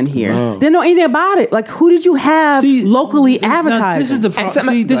coming here. Wow. They didn't know anything about it. Like, who did you have locally now, advertising? This is the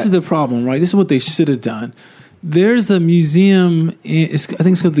this is the problem, right? This is what they should have done. There's a museum. I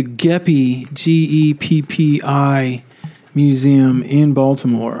think it's called the Geppi Geppi Museum in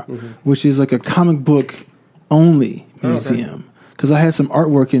Baltimore, which is like a comic book only museum. Because I had some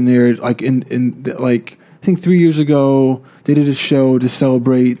artwork in there, like like I think 3 years ago they did a show to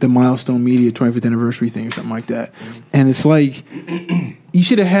celebrate the Milestone Media 25th anniversary thing or something like that, and it's like. You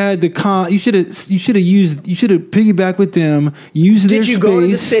should have had the con. You should have piggybacked with them. Use their space. Did you go to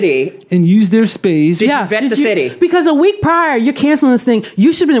the city and use their space? Did you vet the city? Because a week prior, you're canceling this thing.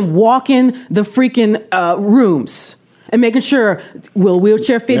 You should have been walking the freaking rooms and making sure, will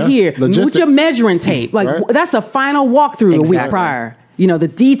wheelchair fit here? Logistics. With your measuring tape. Like, that's a final walkthrough a week prior. You know, the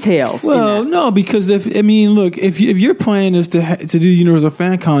details. Well, no, because if your plan is to do Universal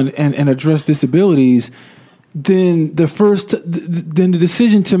Fan Con and address disabilities, then the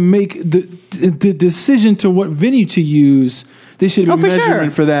decision to make the decision to what venue to use, they should have been measuring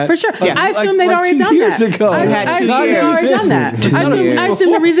for that. For sure. I assume they'd already done that. I assume they'd already done that. I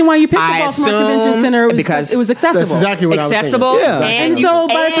assume the reason why you picked the Baltimore Convention Center was because it was accessible. That's exactly what I was thinking. Yeah. And so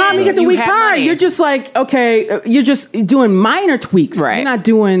by the time you get to week prior, you're just like, okay, you're just doing minor tweaks. Right. You're not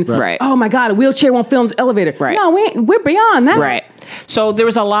doing, oh my God, a wheelchair won't fill in this elevator. Right. No, we're beyond that. Right. So there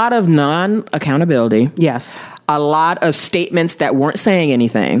was a lot of non-accountability. Yes. A lot of statements that weren't saying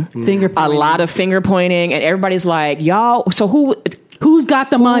anything. Finger pointing. A lot of finger pointing. And everybody's like, y'all, so who's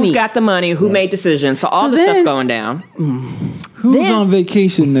got the money? Who's got the money? Who made decisions? So all this stuff's going down. Who's on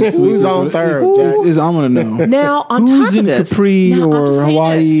vacation next week? Who's on third? I'm gonna know. Now, on Who's top of in this, Capri now, or I'm just saying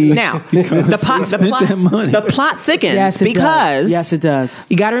Hawaii? this. Now, the plot thickens Yes, it because does. Yes, it does.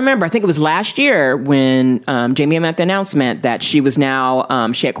 You got to remember. I think it was last year when Jamie made the announcement that she was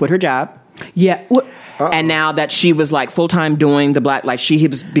now she had quit her job. Yeah. And now that she was like full time doing the black, like she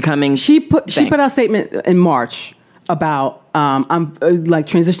was becoming. She put out a statement in March about I'm like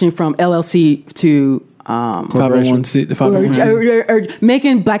transitioning from LLC to 501c, the 501c. or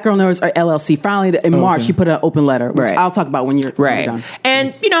making Black Girl Nerds or LLC. Finally, in March, she put an open letter, which I'll talk about when you're done.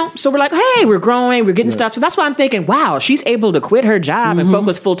 And, so we're like, hey, we're growing, we're getting stuff. So that's why I'm thinking, wow, she's able to quit her job and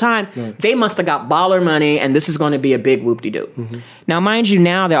focus full time. They must have got baller money, and this is going to be a big whoop-de-doo. Now, mind you,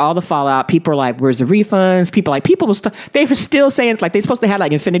 now that all the fallout, people are like, where's the refunds? They were still saying, it's like they're supposed to have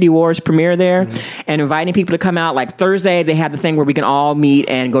like Infinity Wars premiere there and inviting people to come out. Like Thursday, they had the thing where we can all meet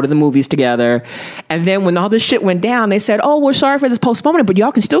and go to the movies together. And then when all this shit went down, they said, oh, we're sorry for this postponement, but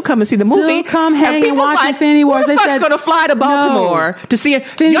y'all can still come and see the movie. Still come hang and watch Infinity Wars. Who the fuck's going to fly to Baltimore to see it?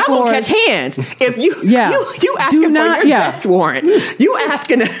 Y'all going to catch hands. If you asking for your death warrant. You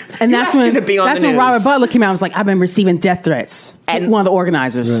asking to be on the news. That's when Robert Butler came out and was like, I've been receiving death threats. And one of the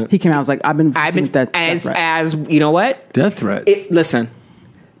organizers, he came out and was like, I've been receiving death threats. As you know what? Death threats. Listen.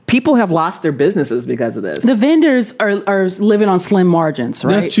 People have lost their businesses because of this. The vendors are living on slim margins,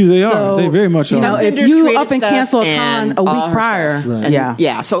 right? That's true. They are. They very much are. If you up and cancel a con a week prior,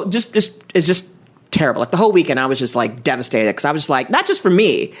 yeah. So just terrible. Like the whole weekend, I was just like devastated because I was like, not just for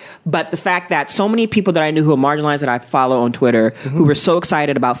me, but the fact that so many people that I knew who are marginalized that I follow on Twitter who were so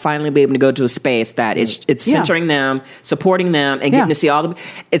excited about finally being able to go to a space that it's centering them, supporting them, and getting to see all the.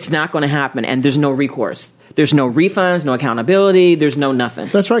 It's not going to happen, and there's no recourse. There's no refunds, no accountability. There's no nothing.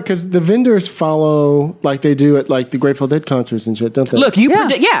 That's right, because the vendors follow like they do at like the Grateful Dead concerts and shit, don't they? Look, you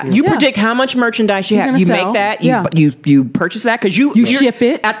predict how much merchandise you have. You sell. make that. You purchase that because you ship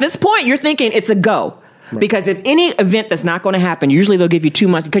it. At this point, you're thinking it's a go. Right. Because if any event that's not going to happen, usually they'll give you 2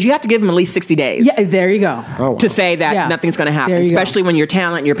 months because you have to give them at least 60 days. Yeah, there you go. To say that nothing's going to happen, especially when your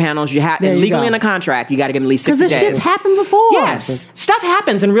talent, your panels, you have legally in a contract, you got to give them at least 60 days. Because this shit's happened before. Yes, stuff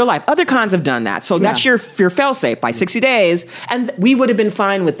happens in real life. Other cons have done that, so that's your fail-safe by 60 days, and we would have been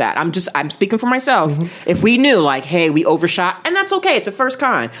fine with that. I'm speaking for myself. If we knew, like, hey, we overshot, and that's okay. It's a first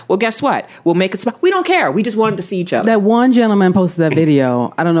con. Well, guess what? We'll make it. We don't care. We just wanted to see each other. That one gentleman posted that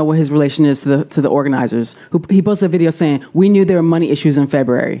video. I don't know what his relation is to the organizers. He posted a video saying, we knew there were money issues in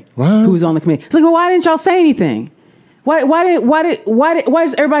February. What? Who was on the committee? It's like, well, why didn't y'all say anything? Why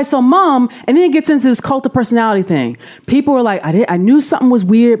is everybody so mum? And then it gets into this cult of personality thing. People were like, I knew something was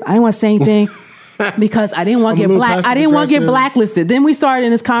weird, but I didn't want to say anything because I didn't want to get blacklisted. Then we started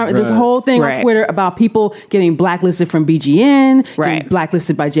in this whole thing on Twitter about people getting blacklisted from BGN, getting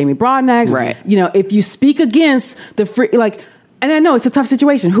blacklisted by Jamie Broadnax. Right. You know, if you speak against the free, like. And I know it's a tough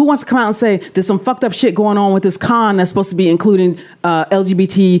situation. Who wants to come out and say there's some fucked up shit going on with this con that's supposed to be including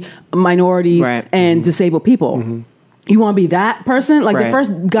LGBT minorities and disabled people? Mm-hmm. You want to be that person? Like the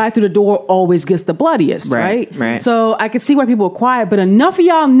first guy through the door always gets the bloodiest, right? So I could see why people were quiet, but enough of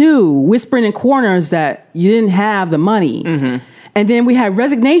y'all knew, whispering in corners, that you didn't have the money. Mm-hmm. And then we had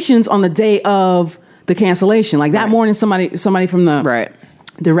resignations on the day of the cancellation. Like that morning, somebody from the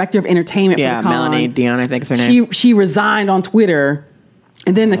director of entertainment for the con, Melanie Dion, I think is her name. She resigned on Twitter,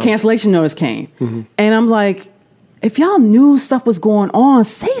 and then the cancellation notice came. Mm-hmm. And I'm like, if y'all knew stuff was going on,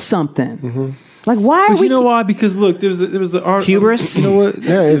 say something. Mm-hmm. Like, why? But you know why? Because look, there was an art. Hubris. You know what?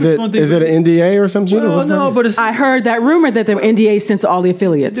 Yeah, is it an NDA or something? Well, no, but I heard that rumor that there were NDAs sent to all the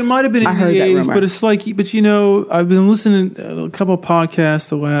affiliates. There might have been NDAs, but it's like, but you know, I've been listening to a couple of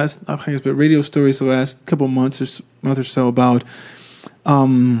podcasts radio stories the last couple of month or so about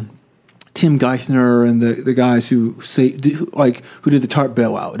Tim Geithner and the guys who did the TARP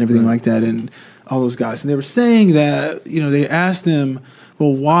bailout and everything like that, and all those guys, and they were saying that, you know, they asked them,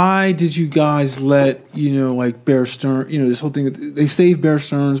 well, why did you guys let, you know, like Bear Stearns, you know, this whole thing, they saved Bear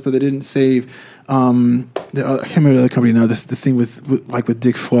Stearns, but they didn't save I can't remember the other company now, the thing with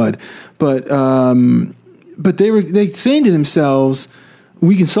Dick Flood, but they saying to themselves,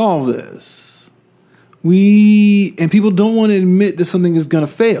 we can solve this. And people don't want to admit that something is going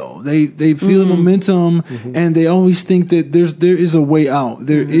to fail. They feel the momentum, and they always think that there is a way out.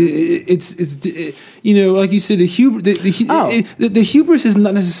 There, it's you know, like you said, the hubris is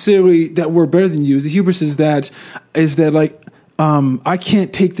not necessarily that we're better than you. The hubris is that like. I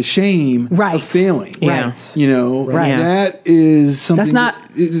can't take the shame of failing. Right. You know, that is something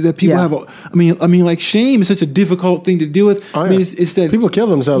that people have. I mean, like shame is such a difficult thing to deal with. Oh, yeah. I mean, it's that people kill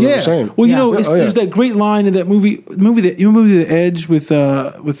themselves with shame. Well, you know, there's that great line in that movie The Edge with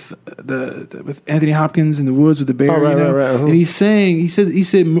Anthony Hopkins in the woods with the bear. Oh, right, you know? right. Uh-huh. And he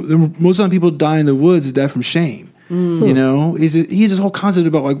said most of the time people die in the woods is that from shame. You know, he has this whole concept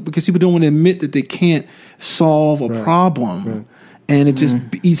about like, because people don't want to admit that they can't solve a problem, and it just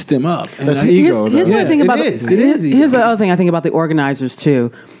eats them up. And that's ego. Here's what I think about here's the other thing I think about the organizers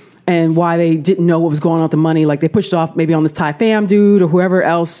too, and why they didn't know what was going on with the money. Like they pushed off maybe on this Ty Pham dude or whoever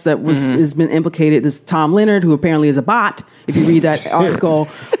else that has been implicated. This Tom Leonard, who apparently is a bot. If you read that article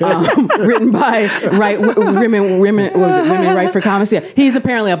written by women Right for Comments, he's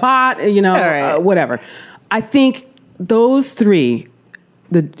apparently a bot. You know, whatever. I think those three,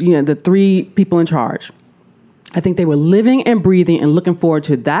 the three people in charge, I think they were living and breathing and looking forward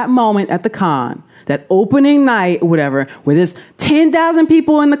to that moment at the con, that opening night or whatever, where there's 10,000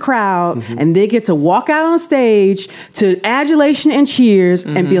 people in the crowd and they get to walk out on stage to adulation and cheers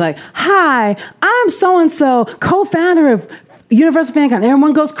and be like, hi, I'm so-and-so, co-founder of Universal Fan Con.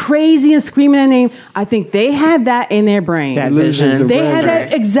 Everyone goes crazy and screaming their name. I think they had that in their brain. That vision. They had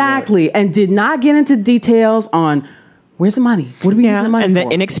that exactly, and did not get into details on where's the money. What are we using the money and for? The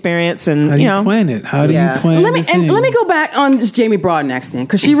inexperience, and how do you plan it? How do you plan? Let me go back on this Jamie Broadnax thing,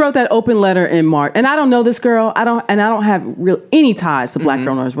 because she wrote that open letter in March, and I don't know this girl. I don't have any ties to Black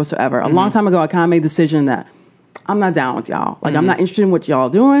Girl Noise whatsoever. A long time ago, I kind of made the decision that I'm not down with y'all. Like I'm not interested in what y'all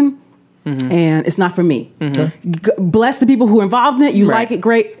doing. And it's not for me. Bless the people who are involved in it. You like it,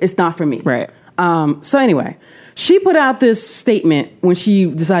 great. It's not for me. Right. So anyway, She put out this statement when she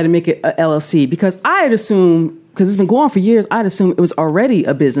decided to make it a LLC because I had assumed, because it's been going on for years, I'd assumed it was already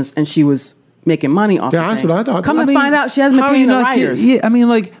a business and she was making money off. Yeah, that's what I thought. Come to find out, she hasn't been paying the writers.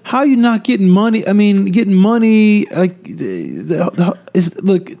 How are you not getting money? I mean, getting money like it's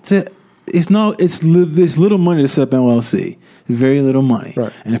this little money to set up LLC. Very little money,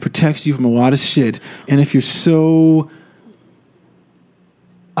 right. And it protects you from a lot of shit. And if you're so,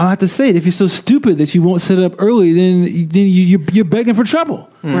 I have to say it, if you're so stupid that you won't set it up early, then you're begging for trouble.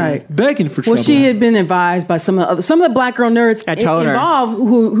 Right, begging for trouble. Well, she had been advised by some of the Black girl nerds involved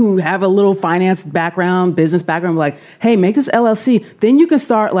who have a little finance background, business background, like, hey, make this LLC, then you can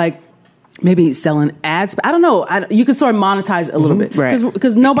start like maybe selling ads. I don't know. You can sort of monetize it a little bit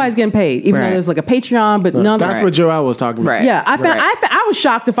because nobody's getting paid, even though there's like a Patreon, but none. That's what Joelle was talking about. Right. Yeah, I was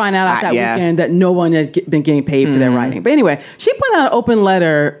shocked to find out that weekend that no one had been getting paid for their writing. But anyway, she put out an open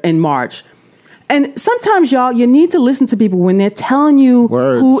letter in March. And sometimes, y'all, you need to listen to people when they're telling you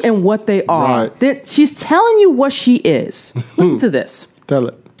who and what they are. Right. She's telling you what she is. Listen to this. Tell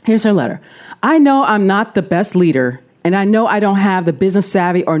it. Here's her letter. I know I'm not the best leader, and I know I don't have the business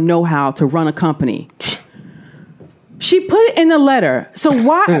savvy or know-how to run a company. She put it in the letter. So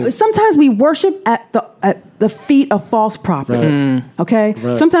why? Sometimes we worship at the feet of false prophets. Right. Okay.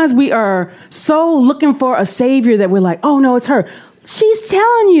 Right. Sometimes we are so looking for a savior that we're like, oh no, it's her. She's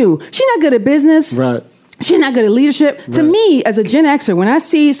telling you she's not good at business. Right. She's not good at leadership. Right. To me, as a Gen Xer, when I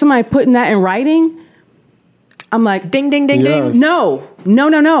see somebody putting that in writing, I'm like, ding, ding, ding, ding. No.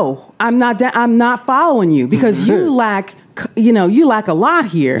 I'm not following you because you lack. You lack a lot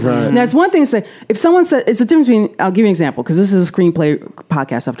here. Right. And that's one thing to say. If someone said, it's a difference between, I'll give you an example, because this is a screenplay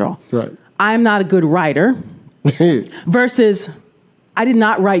podcast after all. Right. I'm not a good writer versus I did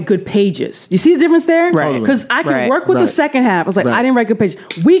not write good pages. You see the difference there? Right. Because I can work with the second half. I was like, I didn't write good pages.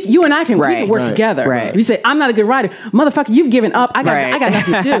 You and I can, we can work together. Right. You say, I'm not a good writer. Motherfucker, you've given up. I got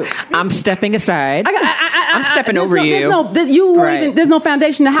nothing to do. I'm stepping aside. I'm stepping over you. There's no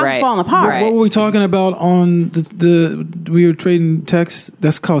foundation. The house is falling apart. Right. What were we talking about on we were trading texts?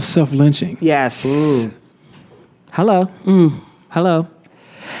 That's called self-lynching. Yes. Hello. Hello.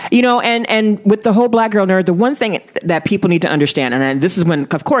 And with the whole Black girl nerd, the one thing that people need to understand, and this is when,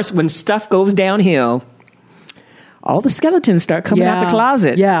 of course, when stuff goes downhill, all the skeletons start coming out the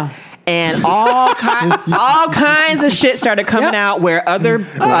closet. Yeah. And all kinds of shit started coming out where other...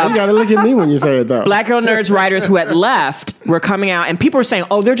 you got to look at me when you say it, though. Black girl nerds writers who had left were coming out, and people were saying,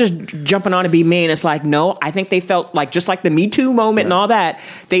 oh, they're just jumping on to be mean. It's like, no, I think they felt like, just like the Me Too moment and all that,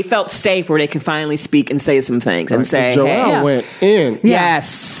 they felt safe where they can finally speak and say some things and say, Joelle went in.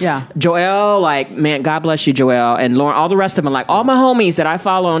 Yes. Yeah. Joelle, like, man, God bless you, Joelle. And Lauren, all the rest of them, like, all my homies that I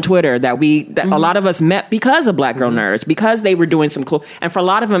follow on Twitter that a lot of us met because of Black girl nerds, because they were doing some cool... And for a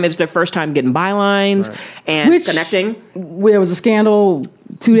lot of them, it was their first time getting bylines and connecting. There was a scandal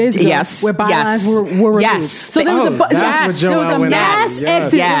 2 days ago where bylines were removed. Yes. So there was a mass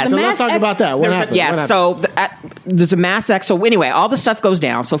exit. Yes. So let's talk about that. What happened? Yes. So there's a mass exit. So anyway, all the stuff goes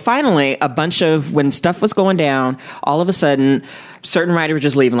down. So finally, when stuff was going down, all of a sudden, certain writers were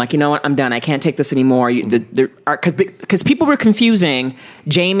just leaving. Like, you know what? I'm done. I can't take this anymore. Because people were confusing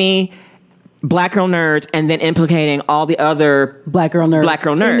Jamie, Black girl nerds, and then implicating all the other Black girl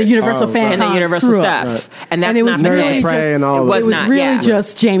nerds in the Universal fan and the Universal stuff, right. And that's not the case. And all it was not. Really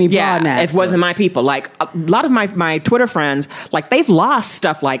just Jamie Broadnax. It wasn't my people. Like a lot of my Twitter friends, like they've lost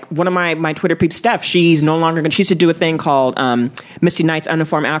stuff. Like one of my Twitter peeps, Steph, she's no longer going. She used to do a thing called Misty Knight's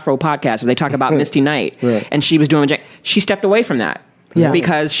Uninformed Afro podcast where they talk about Misty Knight, and she was doing. She stepped away from that. Yeah.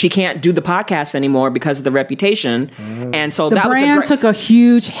 Because she can't do the podcast anymore because of the reputation. And so the brand took a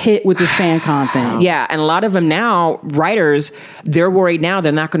huge hit with this FanCon thing. Yeah, and a lot of them now, writers, they're worried now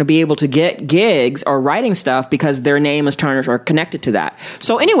they're not going to be able to get gigs or writing stuff because their name is tarnished or connected to that.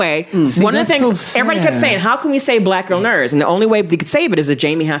 So anyway, one of the things, everybody kept saying, how can we save Black girl nerds? And the only way we could save it is that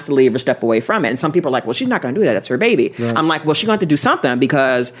Jamie has to leave or step away from it. And some people are like, well, she's not going to do that. That's her baby. Right. I'm like, well, she's going to have to do something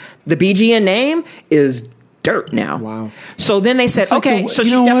because the BGN name is dirt now. Wow. So then they said, okay, so she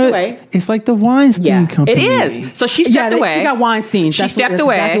stepped away. It's like the Weinstein company. It is. So she stepped away. She got Weinstein. She stepped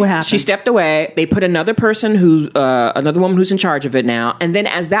away. Exactly what happened. She stepped away. They put another person another woman who's in charge of it now. And then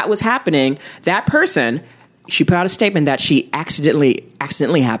as that was happening, that person, she put out a statement that she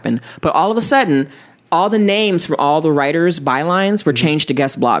accidentally happened. But all of a sudden, all the names for all the writers' bylines were changed to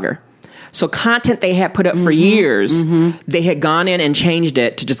guest blogger. So content they had put up for years, they had gone in and changed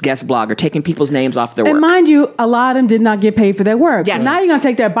it to just guest blogger, taking people's names off their work. And mind you, a lot of them did not get paid for their work. Yes. So now you're going to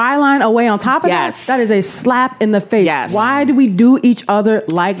take their byline away on top of Yes. that? That is a slap in the face. Yes. Why do we do each other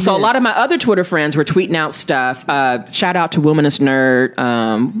like this? So a lot of my other Twitter friends were tweeting out stuff. Shout out to Womanist Nerd,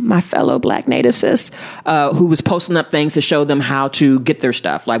 my fellow Black Native sis, who was posting up things to show them how to get their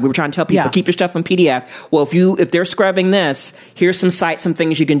stuff. Like we were trying to tell people, keep your stuff in PDF. Well, if they're scrubbing this, here's some sites, some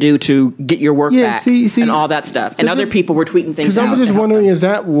things you can do to get your work back and all that stuff. And other people were tweeting things out. Because I was just wondering, is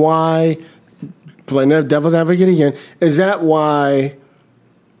that why, playing devil's advocate again, is that why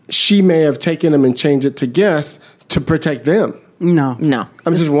she may have taken them and changed it to guests to protect them? No.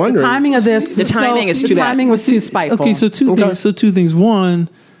 I'm just wondering. The timing of this. The timing is too The bad. timing was too spiteful. Okay, so two things. One,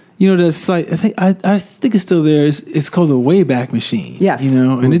 that site. I think it's still there. It's called the Wayback Machine. Yes.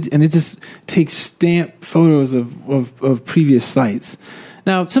 And it just takes stamped photos of previous sites.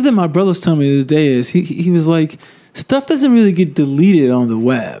 Now, something my brother was telling me the other day is he was like, stuff doesn't really get deleted on the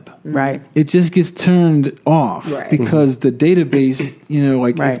web. Right. It just gets turned off because the database,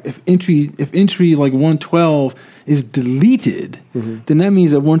 if entry like 112 is deleted, then that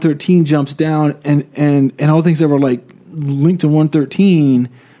means that 113 jumps down and all things that were like linked to 113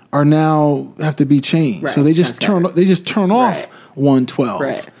 are now have to be changed. Right. So they just turn off 112.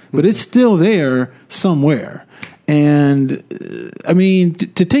 Right. But it's still there somewhere. And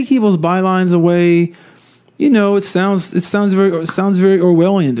to take people's bylines away, it sounds very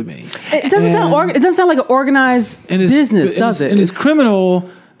Orwellian to me. It doesn't sound like an organized business, does it? And it's criminal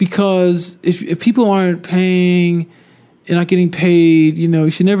because if people aren't paying and not getting paid, you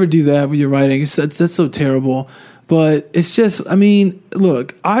should never do that with your writing. That's so terrible. But it's just,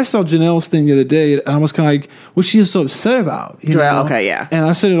 look, I saw Janelle's thing the other day, and I was kind of like, what she was so upset about. Okay, yeah. And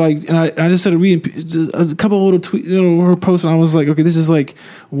I said it and I just started reading a couple of little tweets, her posts, and I was like, okay, this is like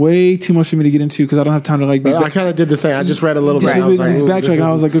way too much for me to get into because I don't have time to like. I kind of did the same. I just read a little bit. Backtrack.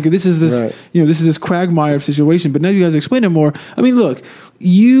 I was like, okay, this is this quagmire situation. But now you guys explain it more. Look,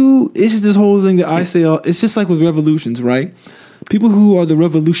 this is this whole thing that I say. It's just like with revolutions, right? People who are the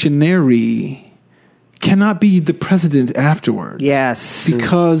revolutionary cannot be the president afterwards. Yes.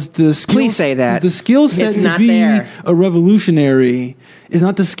 Because the skill Please say that. The skill set It's to not be there. a revolutionary is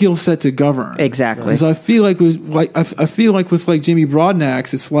not the skill set to govern. Exactly. And so I feel like with Jamie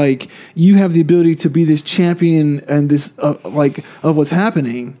Broadnax, it's like you have the ability to be this champion and this of what's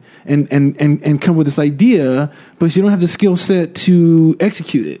happening and come with this idea, but you don't have the skill set to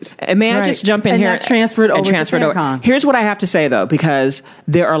execute it. And may I just jump in and here? That transferred over to FanCon. Here's what I have to say, though, because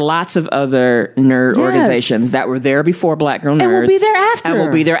there are lots of other nerd organizations that were there before Black Girl Nerds. And will be there after. And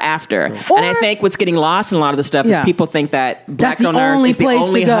will be there after. Or- and I think what's getting lost in a lot of the stuff is people think that Black That's Girl the Nerds only is the place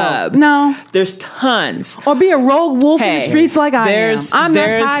only to go. hub. No. There's tons. Or be a rogue wolf in the streets like I am. I'm not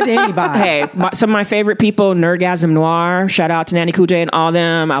tied to anybody. Hey, some of my favorite people, Nerdgasm Noir, shout out to Nanny Kuj and all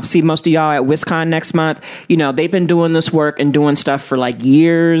them. I'll see most of y'all at WisCon next month. They've been doing this work and doing stuff for like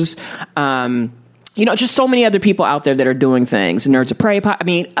years. Just so many other people out there that are doing things. Nerds of Prey.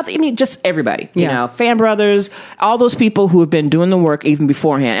 Just everybody. Fan Brothers, all those people who have been doing the work even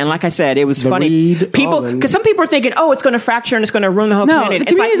beforehand. And like I said, it was funny. Because some people are thinking, oh, it's going to fracture and it's going to ruin the whole community. The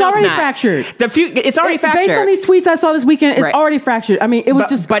community's already fractured. It's already fractured. Based on these tweets I saw this weekend, it's already fractured. It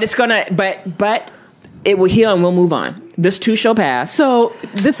was but it's gonna. But it will heal and we'll move on. This too shall pass. So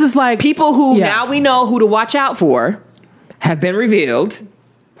this is like people who now we know who to watch out for have been revealed.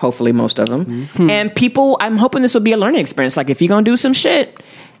 Hopefully, most of them. Mm-hmm. And people, I'm hoping this will be a learning experience. Like if you're gonna do some shit,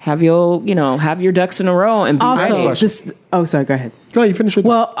 have your ducks in a row and be ready. Sorry, go ahead. Go ahead, you finish with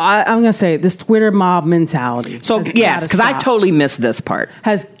Well, I'm gonna say this Twitter mob mentality. So yes, because I totally missed this part.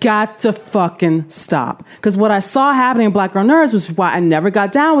 Has got to fucking stop. Because what I saw happening in Black Girl Nerds, was why I never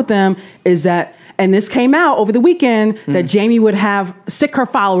got down with them, is that. And this came out over the weekend that Jamie would have sick her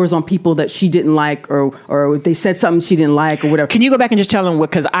followers on people that she didn't like or they said something she didn't like or whatever. Can you go back and just tell them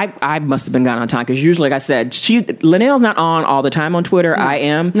because I must have been gone on time because usually, like I said, Linnell's not on all the time on Twitter. No. I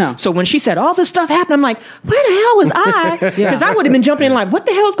am. No. So when she said all this stuff happened, I'm like, where the hell was I? Because I would have been jumping in like, what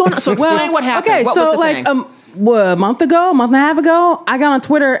the hell is going on? So explain what happened. Okay, what so was the like thing? a month and a half ago, I got on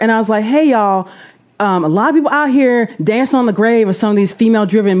Twitter and I was like, hey y'all. A lot of people out here dancing on the grave of some of these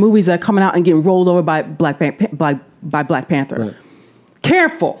female-driven movies that are coming out and getting rolled over by Black Panther. Right.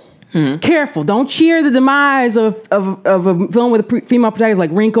 Careful. Careful. Don't cheer the demise of a film with a female protagonist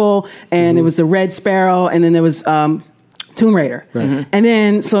like Wrinkle, and it was the Red Sparrow, and then there was Tomb Raider. Right. And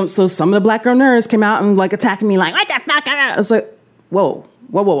then so some of the Black Girl Nerds came out and like attacking me like, what the fuck? I was like, whoa.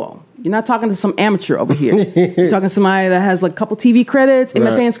 You're not talking to some amateur over here. You're talking to somebody that has like a couple TV credits,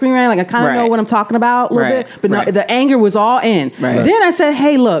 MFA and screenwriting. Like I kind of know what I'm talking about a little bit. But no, the anger was all in. Right. Then I said,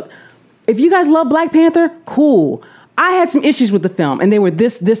 hey, look, if you guys love Black Panther, cool. I had some issues with the film, and they were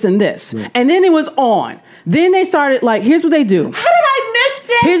this, and this. Yeah. And then it was on. Then they started, like, here's what they do. How did I miss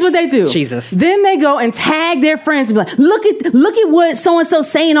this? Here's what they do. Jesus. Then they go and tag their friends and be like, look at what so-and-so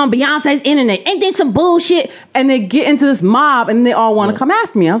saying on Beyonce's internet. Ain't there some bullshit? And they get into this mob, and they all want to come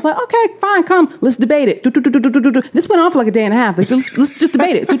after me. I was like, okay, fine, come. Let's debate it. This went on for like a day and a half. Like, let's just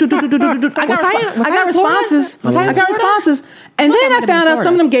debate it. I got responses. I got responses. And then I found out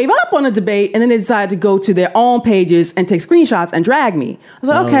some of them gave up on the debate, and then they decided to go to their own pages and take screenshots and drag me. I was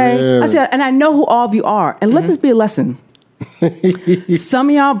like, okay. I said, and I know who all of you are. And let this be a lesson. Some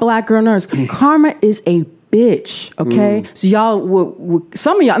of y'all Black girl nerds, karma is a bitch, okay? So y'all,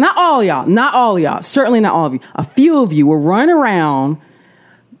 some of y'all, not all of y'all, certainly not all of you, a few of you were running around,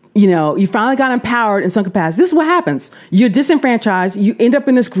 you finally got empowered in some capacity. This is what happens. You're disenfranchised, you end up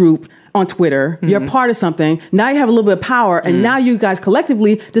in this group on Twitter, you're a part of something, now you have a little bit of power, and now you guys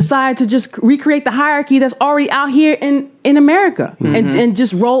collectively decide to just recreate the hierarchy that's already out here in America and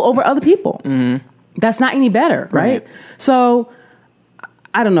just roll over other people. That's not any better, right? So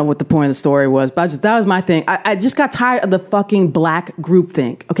I don't know what the point of the story was, but that was my thing. I just got tired of the fucking Black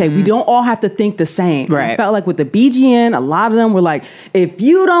groupthink. Okay, we don't all have to think the same. Right. I felt like with the BGN, a lot of them were like, if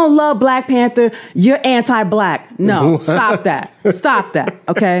you don't love Black Panther, you're anti-Black. No, stop that. Stop that,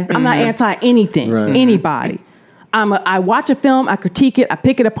 okay? I'm not anti-anything, anybody. I watch a film, I critique it, I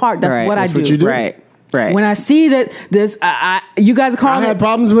pick it apart. That's what I do. What you do. Right. When I see that there's, you guys are calling I had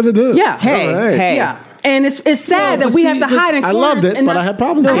problems with it too. Yeah. Hey. Yeah. And it's sad that we have to hide in corners. I loved it, but I had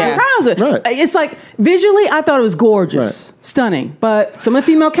problems with it. I had problems with it. Right. It's like, visually, I thought it was gorgeous, stunning. But some of the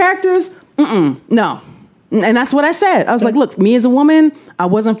female characters, no. And that's what I said. I was like, look, me as a woman, I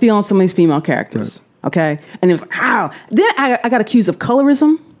wasn't feeling some of these female characters. Okay? And it was like, how? Then I got accused of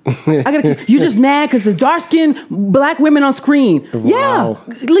colorism. You're just mad because the dark-skinned Black women on screen. Wow.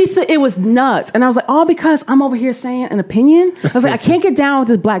 Yeah, Lisa, it was nuts. And I was like, all because I'm over here saying an opinion? I was like, I can't get down with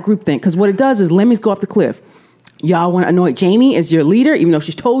this Black group thing, because what it does is let me go off the cliff. Y'all want to anoint Jamie as your leader, even though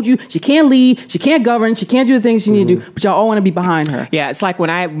she's told you she can't lead, she can't govern, she can't do the things she need to do, but y'all all want to be behind her. Yeah, it's like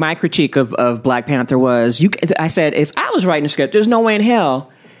when my critique of Black Panther was, I said, if I was writing a script, there's no way in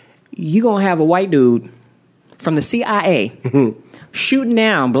hell you going to have a white dude from the CIA shooting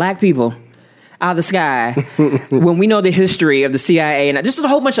down Black people out of the sky when we know the history of the CIA, and just a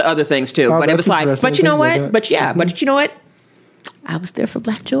whole bunch of other things too. But it was like, but you know what? But you know what? I was there for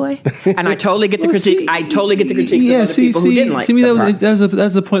Black joy, and I totally get the critique. I totally get the critique of other people who didn't like. See,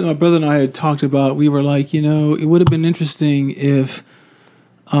 that's the point my brother and I had talked about. We were like, it would have been interesting if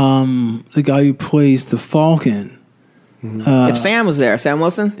the guy who plays the Falcon. If Sam was there, Sam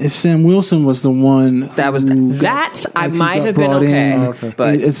Wilson. If Sam Wilson was the one I might have been okay,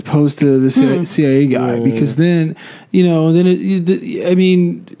 but as opposed to the CIA guy, because then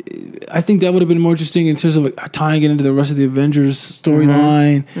I think that would have been more interesting in terms of tying it into the rest of the Avengers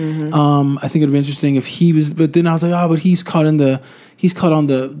storyline. I think it would be interesting if he was, but then I was like, but he's caught on the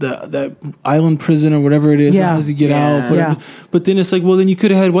island prison or whatever it is. How does he get out? But then it's like, well, then you could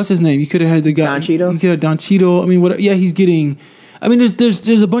have had, what's his name? You could have had the guy Don Cheadle. You could have Don Cheadle. I mean, he's getting. I mean,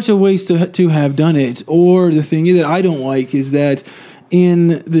 there's a bunch of ways to have done it. Or the thing that I don't like is that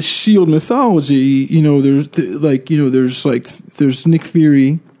in the SHIELD mythology, there's Nick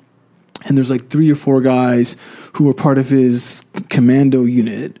Fury. And there's like 3 or 4 guys who were part of his commando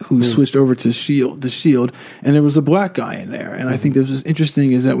unit who switched over to SHIELD, and there was a Black guy in there. And I think this was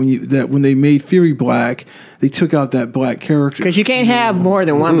interesting is that when they made Fury Black, they took out that Black character because you can't have more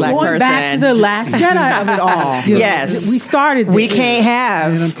than one Black person. Back to the Last Jedi of it all. Yes, we started. We can't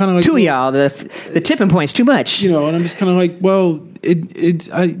have like, two of y'all. The tipping point's too much. And I'm just kind of like, well, that's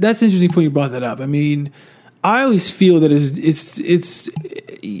an interesting point you brought that up. I mean, I always feel that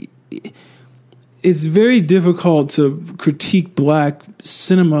it's very difficult to critique Black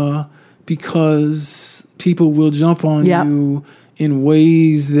cinema because people will jump on you in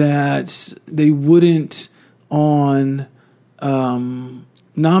ways that they wouldn't on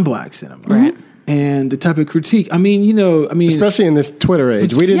non-Black cinema. Right. And the type of critique, especially in this Twitter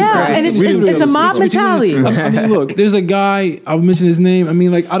age, we didn't. Yeah, and it's a mob mentality. I mean, look, there's a guy. I'll mention his name. I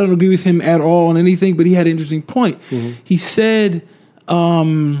mean, like, I don't agree with him at all on anything, but he had an interesting point. He said,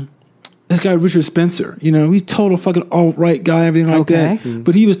 this guy Richard Spencer, he's total fucking alt-right guy, everything like that.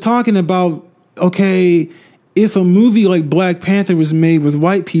 But he was talking about, if a movie like Black Panther was made with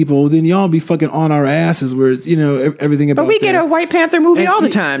white people, then y'all be fucking on our asses. Whereas everything about. But we get a White Panther movie all the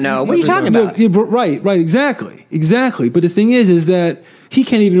time. No, what are you talking about? Right, exactly. But the thing is that he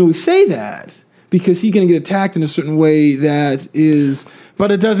can't even really say that because he's going to get attacked in a certain way that is. But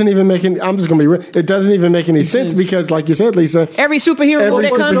it doesn't even make any. I'm just going to be real. It doesn't even make any sense because, like you said, Lisa, every superhero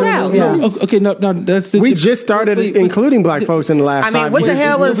that comes out. Yeah. Okay, no, that's we just started including black folks in the last. I mean, 5 what years. the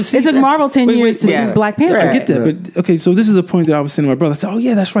hell was? It took Marvel 10 years to do Black Panther. I get that, but okay. So this is the point that I was saying to my brother. I said, "Oh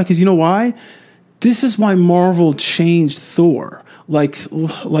yeah, that's right." Because you know why? This is why Marvel changed Thor. Like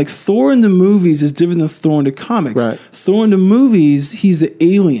Thor in the movies is different than Thor in the comics. Right. Thor in the movies, he's an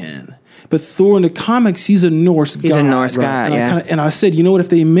alien. But Thor in the comics, he's a Norse god. He's a Norse god, And I said, you know what? If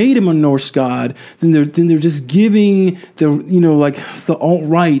they made him a Norse god, then they're just giving the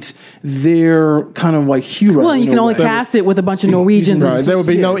alt-right their kind of like hero. Well, you can only cast it with a bunch of Norwegians. Right. There would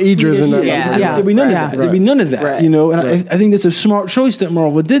be no Idris in that. Yeah. There'd be none of that. There'd be none of that. Right. You know, and I think that's a smart choice that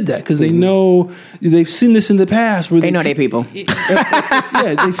Marvel did that because they know they've seen this in the past. Where They know they people.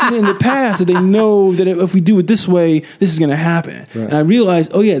 Yeah, they've seen it in the past, so they know that if we do it this way, this is going to happen. Right. And I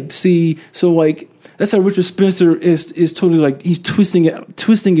realized, so like that's how Richard Spencer is totally like he's twisting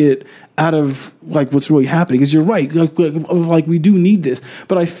it out of like what's really happening. Because you're right, like we do need this,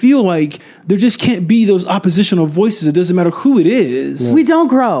 but I feel like there just can't be those oppositional voices. It doesn't matter who it is. We don't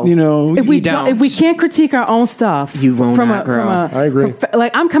grow. You know, if we can't critique our own stuff, you won't grow. I agree.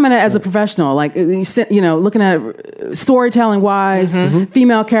 Like I'm coming at it as a professional, like looking at storytelling wise,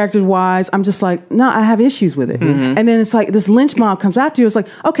 female characters wise. I'm just like, no, I have issues with it. And then it's like this lynch mob comes after you. It's like,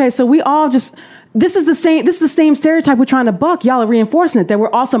 okay, so we all just. This is the same stereotype we're trying to buck. Y'all are reinforcing it that we're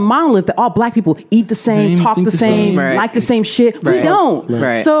also monolith, that all black people eat the same, talk the same, right. like the same shit. Right. We don't.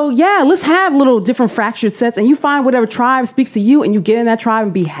 Right. So yeah, let's have little different fractured sets, and you find whatever tribe speaks to you, and you get in that tribe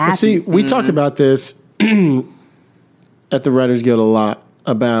and be happy. See, we talk about this at the Writers Guild a lot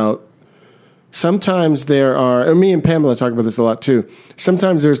about. Sometimes there are, and me and Pamela talk about this a lot too.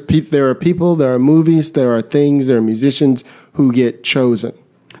 Sometimes there are people, there are movies, there are things, there are musicians who get chosen.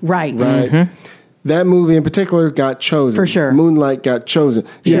 Right. That movie in particular got chosen. For sure. Moonlight got chosen.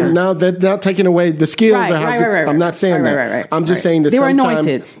 Yeah. Now not taking away the skills. Right. I'm not saying that. Right. I'm just saying that they were sometimes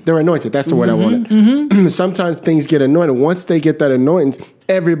anointed. They're anointed. That's the word I wanted. Sometimes things get anointed. Once they get that anointing,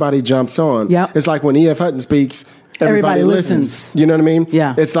 everybody jumps on. Yep. It's like when E.F. Hutton speaks, everybody listens. You know what I mean?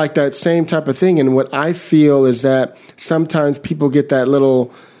 Yeah. It's like that same type of thing. And what I feel is that sometimes people get that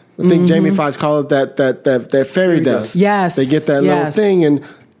little. I think Jamie Foxx called it that fairy dust. Yes. They get that little thing, and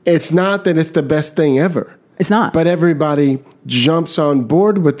it's not that it's the best thing ever. It's not. But everybody jumps on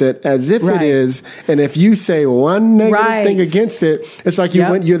board with it as if Right. it is. And if you say one negative thing against it, it's like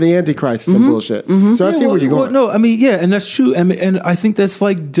you're the Antichrist or some bullshit. So I see where you're going. Well, no, I mean, yeah, and that's true. And I think that's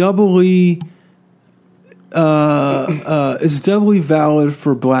like doubly. It's doubly valid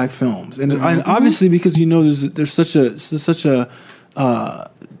for black films, and obviously because there's such a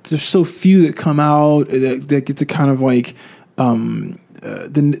there's so few that come out that get to kind of like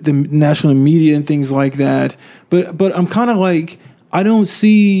the national media and things like that. But I'm kind of like I don't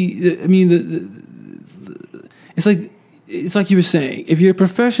see. I mean, it's like you were saying. If you're a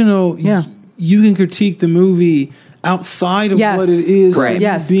professional, you can critique the movie outside of what it is. Right.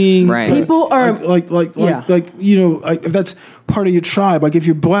 Yes. Being People are like if that's part of your tribe. Like if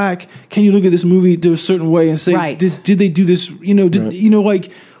you're black, can you look at this movie a certain way and say, did they do this?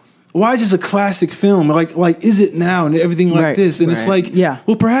 Like. Why is this a classic film? Like is it now and everything like this? And it's like,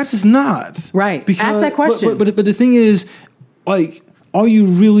 well, perhaps it's not. Right. Ask that question. But the thing is, like, are you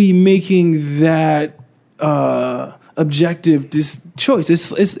really making that objective choice?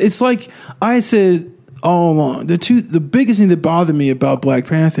 It's like I said all along. The biggest thing that bothered me about Black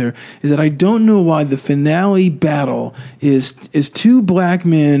Panther is that I don't know why the finale battle is two black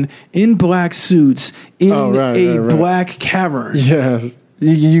men in black suits in a black cavern. Yeah.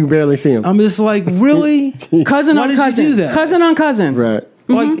 You barely see him. I'm just like, really? Cousin Why on did cousin. you do that? Cousin on cousin. Right.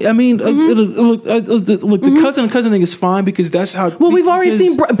 Like, I mean, look, the cousin on cousin thing is fine because that's how. Well, we've already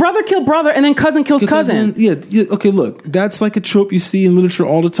seen brother kill brother and then cousin kills cousin. Yeah. Okay, look, that's like a trope you see in literature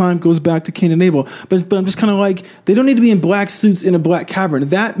all the time. Goes back to Cain and Abel. But I'm just kind of like, they don't need to be in black suits in a black cavern.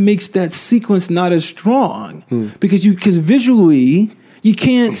 That makes that sequence not as strong because visually you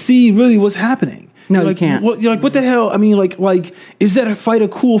can't see really what's happening. No, you can't. You're like, what the hell? I mean, like, is that a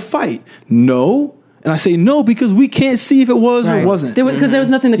cool fight? No. And I say no because we can't see if it was or wasn't. Because there was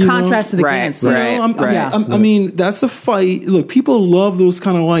nothing to contrast it against. I mean, that's a fight. Look, people love those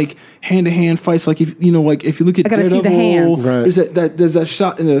kind of like hand-to-hand fights. Like if you look at Daredevil, see the hands. There's that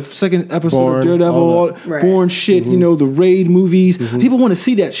shot in the second episode of Daredevil, Born shit. The Raid movies. People want to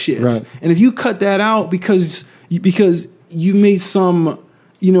see that shit. Right. And if you cut that out because you made some,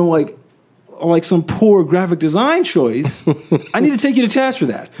 like some poor graphic design choice, I need to take you to task for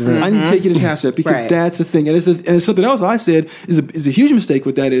that. I need to take you to task for that because that's the thing. And it's something else I said is a huge mistake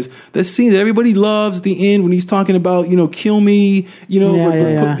with that is that scene that everybody loves at the end when he's talking about, kill me,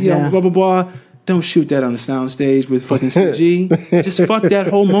 blah, blah, blah. Don't shoot that on the soundstage with fucking CG. Just fuck that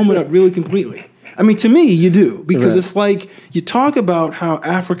whole moment up really completely. I mean, to me, you do. Because it's like, you talk about how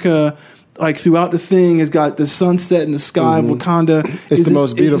Africa, like throughout the thing, has got the sunset in the sky of Wakanda. It's the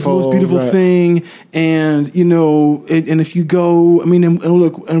most beautiful thing. And, and if you go, I mean, and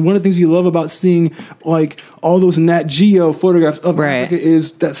look, and one of the things you love about seeing like all those Nat Geo photographs of Africa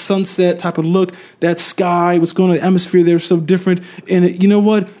is that sunset type of look, that sky, what's going on in the atmosphere there is so different. And you know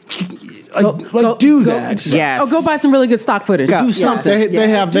what? Do that. Yes. Go buy some really good stock footage. Do something. They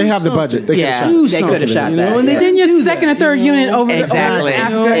have the budget. They could have shot that. And send your second or third unit over to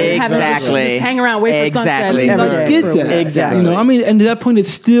Africa. Exactly. Just hang around, wait for sunset. I get that. Exactly. I mean, and at that point, it's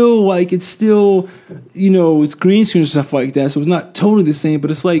still, it's green screen and stuff like that. So it's not totally the same,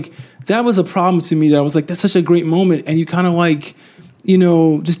 but it's like, that was a problem to me that I was like, that's such a great moment. And you kind of like,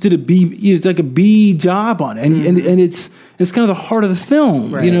 just did it's like a B job on it. And it's kind of the heart of the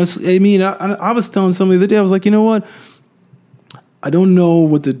film. Right. I mean, I was telling somebody the other day, I was like, you know what? I don't know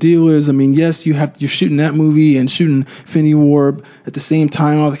what the deal is. I mean, yes, you're shooting that movie and shooting Infinity War at the same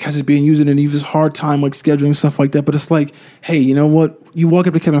time. All the cast is being used, and you have this hard time like scheduling stuff like that. But it's like, hey, you know what? You walk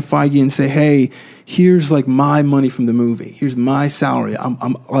up to Kevin Feige and say, hey, here's like my money from the movie. Here's my salary.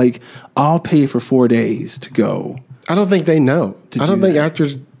 I'm like, I'll pay for 4 days to go. I don't think they know. I don't think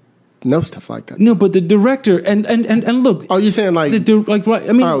actors know stuff like that. No, but the director and look. Oh, you're saying like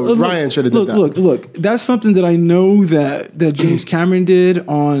Ryan should have did that. Look. That's something that I know that James Cameron did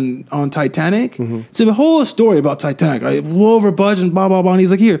on Titanic. So the whole story about Titanic, I blew over budget and blah blah blah. And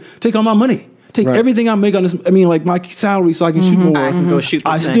he's like, here, take all my money. Take everything I make on this. I mean, like my salary, so I can shoot more. I can go shoot.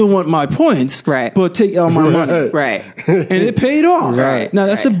 I still want my points, but take all my money, and it paid off. Now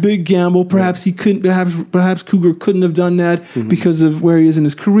that's a big gamble. Perhaps he couldn't. Perhaps Cougar couldn't have done that because of where he is in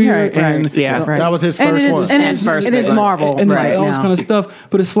his career. That was his first one. And it is Marvel, and all this kind of stuff.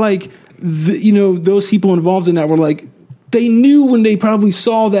 But it's like those people involved in that were like. They knew when they probably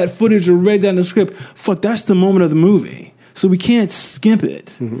saw that footage or read that in the script. Fuck, that's the moment of the movie. So we can't skimp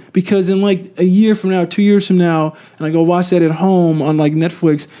it because in like a year from now, 2 years from now, and I go watch that at home on like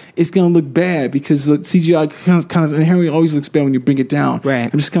Netflix, it's going to look bad because the CGI kind of inherently always looks bad when you bring it down. Right.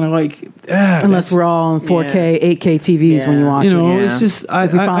 I'm just kind of like, unless we're all on 4K, 8K TVs when you watch it. It's just,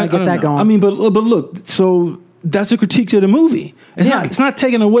 we finally get that going. I mean, but look, so that's a critique to the movie. It's not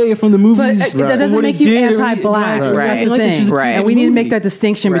taken away from the movies. But that doesn't make you anti-black. That's the thing. And we need to make that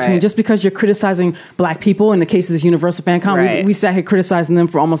distinction between just because you're criticizing black people, in the case of this Universal Fan Con, we sat here criticizing them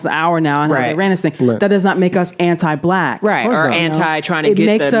for almost an hour now and how they ran this thing. That does not make us anti-black. Or anti-trying to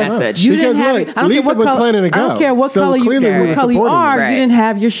get the message. You didn't have, I don't care what color you are, you didn't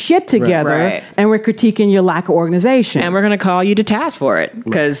have your shit together, and we're critiquing your lack of organization. And we're going to call you to task for it.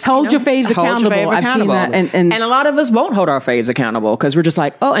 Hold your faves accountable. I've seen that. And a lot of us won't hold our faves accountable because we're just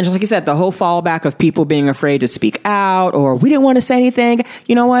like, and just like you said, the whole fallback of people being afraid to speak out or we didn't want to say anything.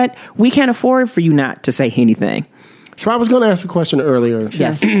 You know what? We can't afford for you not to say anything. So I was going to ask a question earlier.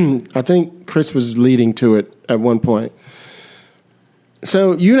 Yes. I think Chris was leading to it at one point.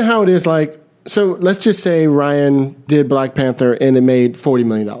 So you know how it is like, so let's just say Ryan did Black Panther and it made $40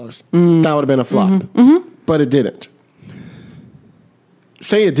 million. That would have been a flop. But it didn't.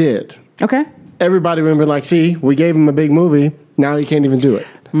 Say it did. Okay. Everybody would have been like, see, we gave him a big movie. Now he can't even do it.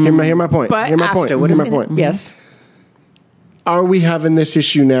 Hear my point. But hear my point. Yes. Are we having this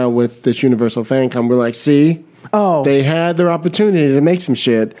issue now with this Universal Fan Con? We're like, see, they had their opportunity to make some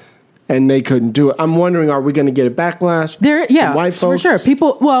shit, and they couldn't do it. I'm wondering, are we going to get a backlash? From white folks? For sure.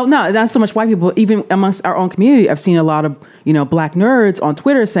 People, well, no, not so much white people. Even amongst our own community, I've seen a lot of black nerds on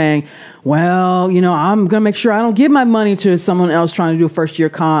Twitter saying, well, I'm going to make sure I don't give my money to someone else trying to do a first-year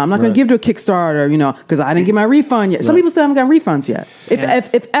con. I'm not going to give it to a Kickstarter, because I didn't get my refund yet. Some people still haven't got refunds yet,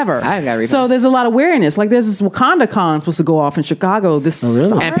 if ever. I haven't got a refund. So there's a lot of wariness. Like there's this Wakanda con supposed to go off in Chicago this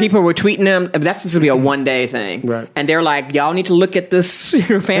summer. And people were tweeting them. That's supposed to be a one-day thing. Right. And they're like, y'all need to look at this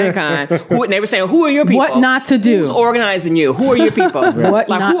fan con. And they were saying, who are your people? What not to do? Who's organizing you? Who are your people? What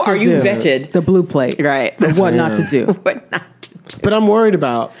like, not who to are do? you vetted? The blue plate. Right. What not to do. What not to do. But I'm worried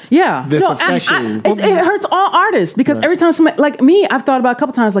about this affection. It hurts all artists because every time somebody, like me, I've thought about a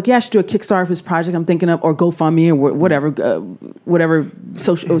couple times, like, I should do a Kickstarter for this project I'm thinking of, or GoFundMe or whatever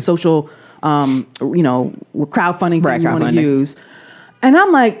social, crowdfunding thing you want to use. And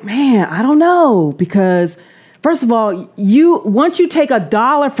I'm like, man, I don't know, because First of all, once you take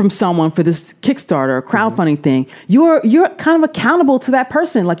 $1 from someone for this Kickstarter or crowdfunding thing, you're kind of accountable to that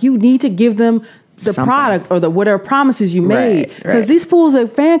person. Like you need to give them the product or the whatever promises you made, because these fools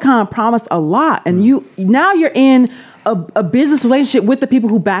at FanCon promised a lot, and now you're in a business relationship with the people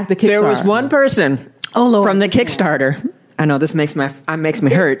who backed the Kickstarter. There was one person from the Kickstarter. I know this makes me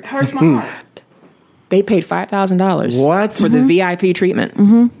hurt. It hurts my heart. They paid $5,000. What? For the VIP treatment.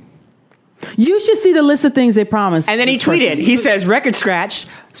 Mm-hmm. You should see the list of things they promised. And then he tweeted. He says, "Record scratch.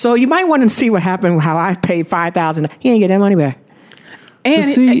 So you might want to see what happened. How I paid $5,000. He ain't get that money back." And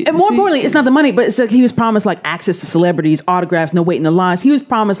more importantly, it's not the money, but it's like he was promised like access to celebrities, autographs, no waiting in lines. He was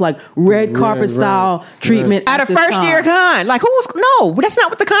promised like red carpet style treatment at a first year con. Like no, that's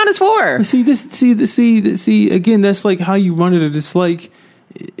not what the con is for. See again, that's like how you run it. It's like,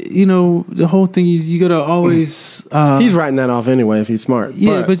 the whole thing is you gotta always. He's writing that off anyway if he's smart.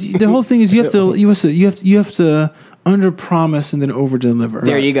 Yeah, but the whole thing is you have to under promise and then over deliver.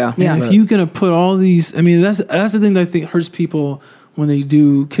 There you go. And if you're gonna put all these, I mean, that's the thing that I think hurts people when they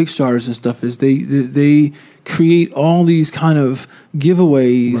do Kickstarters and stuff, is they create all these kind of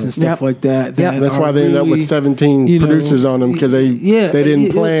giveaways and stuff like that. That's why they end up with 17 producers on them, because they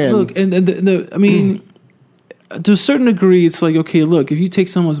didn't plan. Look, and I mean, to a certain degree, it's like, okay, look, if you take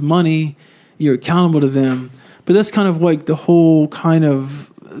someone's money, you're accountable to them. But that's kind of like the whole kind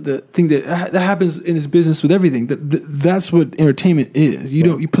of the thing that happens in this business with everything. That's what entertainment is.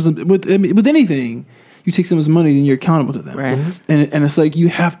 You put some with anything. You take someone's money, then you're accountable to them. Right. And it's like you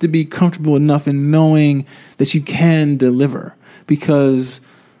have to be comfortable enough in knowing that you can deliver, because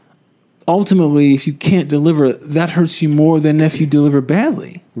ultimately, if you can't deliver, that hurts you more than if you deliver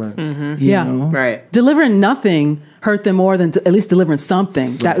badly. Right. Mm-hmm. You know? Right. Delivering nothing hurt them more than at least delivering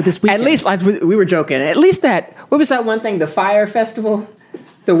something this weekend. At least, like we were joking. At least what was that one thing? The Fire Festival.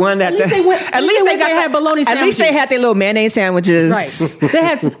 The one that at least they had bologna sandwiches. At least they had their little mayonnaise sandwiches. Right. They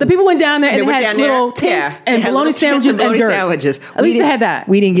had the people went down there and they had little tents and bologna sandwiches and dirt. At least they had that.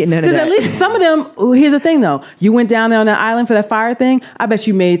 We didn't get none of that. Because at least some of them. Here's the thing, though. You went down there on that island for that fire thing. I bet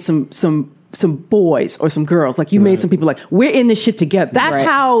you made some boys or some girls. Like you made some people like, we're in this shit together. That's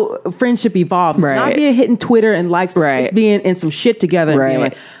how friendship evolves. Right. Not being hitting Twitter and likes. Right. It's being in some shit together. And being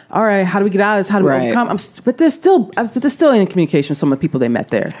like, all right, how do we get out of this? How do we overcome? But they're still in communication with some of the people they met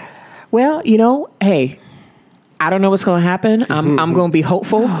there. Well, hey, I don't know what's going to happen. I'm going to be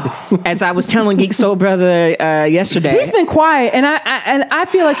hopeful. As I was telling Geek Soul Brother yesterday, he's been quiet, and I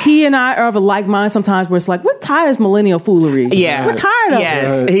feel like he and I are of a like mind sometimes. Where it's like we're tired of this millennial foolery. Yeah, we're tired of it.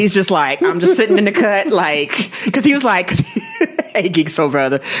 Yes, he's just like, I'm just sitting in the cut, like, because he was like, hey, Geek Soul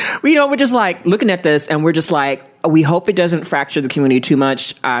Brother, we're just like looking at this, and we're just like, we hope it doesn't fracture the community too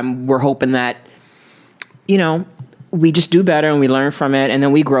much. We're hoping that, we just do better and we learn from it, and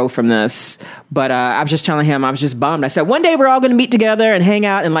then we grow from this. But I was just telling him, I was just bummed. I said, one day we're all going to meet together and hang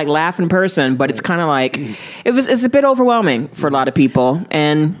out and like laugh in person. But it's kind of like, it's a bit overwhelming for a lot of people.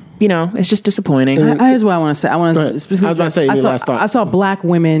 And, it's just disappointing. Here's what I want to say. I was about to say your last thought. I saw black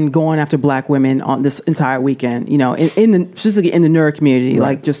women going after black women on this entire weekend, specifically in the nerd community,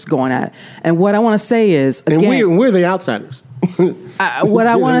 like just going at it. And what I want to say is, again, and we're the outsiders. What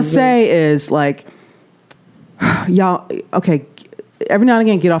I want to say is like, y'all, okay, every now and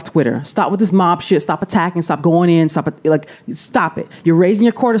again, get off Twitter. Stop with this mob shit. Stop attacking. Stop going in. Stop it. You're raising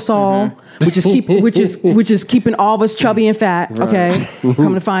your cortisol, which is keeping all of us chubby and fat. Okay,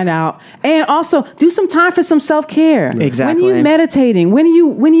 come to find out. And also, do some time for some self-care. Exactly. When you meditating, when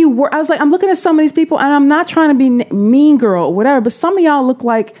you work, I was like, I'm looking at some of these people, and I'm not trying to be mean girl or whatever, but some of y'all look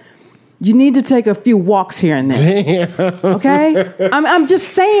like you need to take a few walks here and there. Okay? I'm just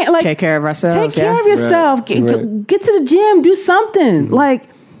saying, like, take care of ourselves. Take care of yourself. Right. Get to the gym. Do something. Like,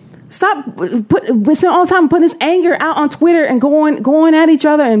 stop. We spend all the time putting this anger out on Twitter and going at each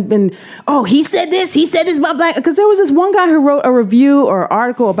other and he said this about black. Because there was this one guy who wrote a review or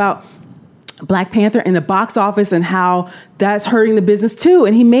article about Black Panther in the box office and how that's hurting the business too.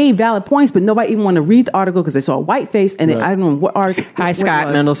 And he made valid points, but nobody even wanted to read the article because they saw a white face. And I don't know what article. Hi, Scott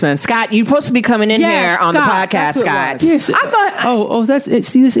Mendelson. Scott, you're supposed to be coming in here on the podcast, Scott. Yes. I thought. That's it.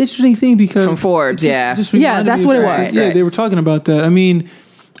 See, this interesting thing because from Forbes, just that's what it was. Yeah, they were talking about that. I mean,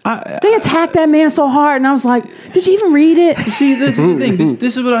 they attacked that man so hard, and I was like, "Did you even read it?" See, that's the thing.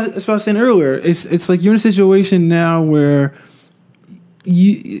 This is what I was saying earlier. It's like you're in a situation now where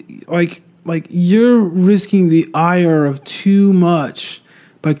you like you're risking the ire of too much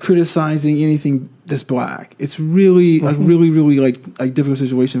by criticizing anything that's black. It's really like really like difficult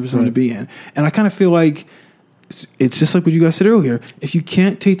situation for someone to be in. And I kind of feel like it's just like what you guys said earlier. If you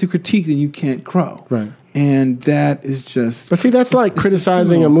can't take the critique, then you can't grow. Right. And that is just. But see, that's like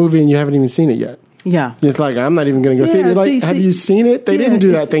criticizing a movie and you haven't even seen it yet. Yeah. It's like, I'm not even going to go see it. They're like, have you seen it? They didn't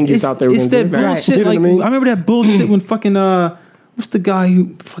do that thing you thought they were going to do. It's that bullshit. You know Like, what I mean? I remember that bullshit when fucking what's the guy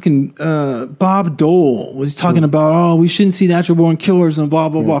who fucking Bob Dole was talking about? Oh, we shouldn't see natural born killers and blah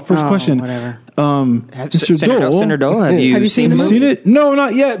blah blah. First question, whatever. Mr. Senator Dole, have you seen the Have you movie? seen it? No,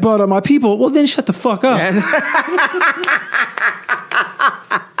 not yet. But my people. Well, then shut the fuck up.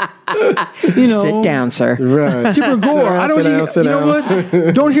 You know, Sit down, sir. Right. Tipper Gore. I don't. Sit You know down.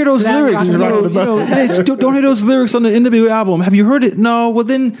 what? Don't hear those lyrics. Hey, don't hear those lyrics on the NWA album. Have you heard it? No. Well,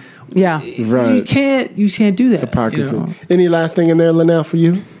 then. Yeah. Right. You can't do that. Hypocrisy. You know? Any last thing in there, Linnell, for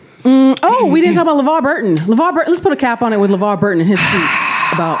you? Oh, we didn't talk about LeVar Burton. LeVar Burton. Let's put a cap on it with LeVar Burton and his tweet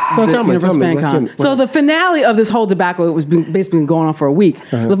about Well, the tell me, Universal tell Fan me. Con. Let's So get- the finale of this whole debacle, it was basically been going on for a week.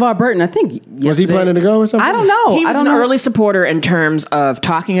 LeVar Burton, I think, Was he yesterday- planning to go or something? I don't know. He I was don't an know. early supporter in terms of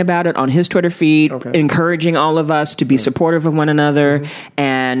talking about it on his Twitter feed, Okay. encouraging all of us to be supportive of one another,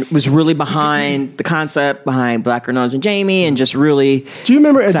 and was really behind the concept behind Black Reynolds and Jamie, and just really. Do you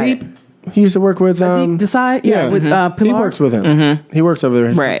remember Excited. Adib? He used to work with Deep Decide? Yeah, with Pilar. He works with him. He works over there.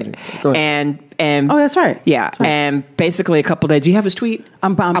 His Right. company. Go ahead. And Oh, that's right. yeah, That's right. and basically a couple days. Do you have his tweet?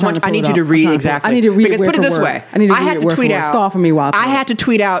 I'm trying to pull I need it you to up. read I'm trying to- exactly. I need to read it because word put it for this word. way. I need to read had it to word for tweet word. out. Stall for me while I I pull it. had to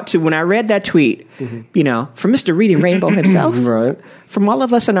tweet out to when I read that tweet. You know, from Mr. Reading Rainbow himself. Right. From all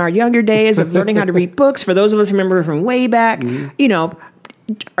of us in our younger days of learning how to read books. For those of us who remember from way back. You know.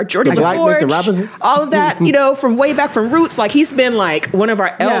 Jordan The Black LaForge, Mr. Robinson? all of that, you know, from way back from Roots, like he's been like one of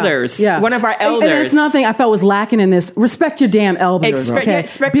our elders, one of our elders. And that's another thing I felt was lacking in this. Respect your damn elders, Expect- okay?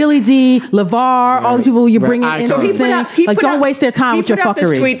 expect- Billy D, LeVar, all these people you're Right. bringing I in saw this it. thing. Like, don't waste their time with your He put out fuckery.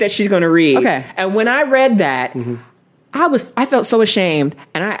 this tweet that she's going to read. Okay. And when I read that, I felt so ashamed,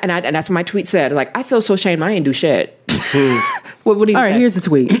 and that's what my tweet said. Like, I feel so ashamed. I ain't do shit. What did he All say? right, here's the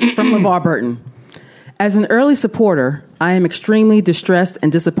tweet from LeVar Burton. As an early supporter, I am extremely distressed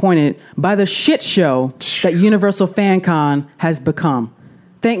and disappointed by the shit show that Universal Fan Con has become.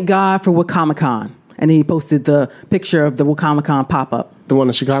 Thank God for Wakamacon. And then he posted the picture of the Wakamacon pop-up. The one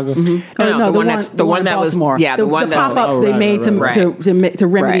in Chicago? No, the one that's- the one in that was- Baltimore. yeah, the one the that- pop-up Oh, they right, made right, to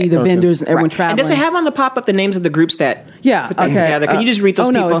remedy Right. the Okay. vendors and everyone Right. traveling. And does it have on the pop up the names of the groups that Yeah, put things okay. together? Can you just read those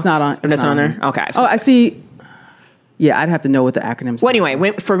oh, people? no, it's not on. If that's not on there? Okay. Oh, I see. Yeah, I'd have to know what the acronyms. Well,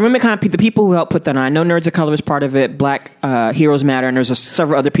 anyway, for WomenCon, the people who helped put that on, I know Nerds of Color was part of it, Black Heroes Matter, and there's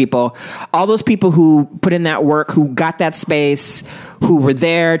several other people. All those people who put in that work, who got that space, who were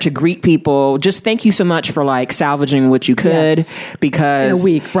there to greet people, just thank you so much for like salvaging what you could. Yes. Because In a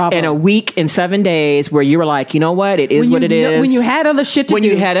week, bravo. in a week, in 7 days, where you were like, you know what, it is what it is. When you had other shit to do. When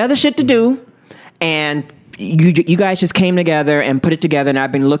you had other shit to do, and you guys just came together and put it together, and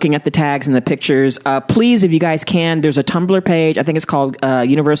I've been looking at the tags and the pictures. Please, if you guys can, there's a Tumblr page. I think it's called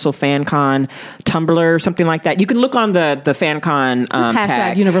Universal Fan Con Tumblr, something like that. You can look on the FanCon hashtag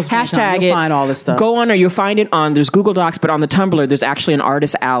tag. Universal Fan Con. Hashtag You'll it. find all this stuff. Go on, or you'll find it on. There's Google Docs, but on the Tumblr, there's actually an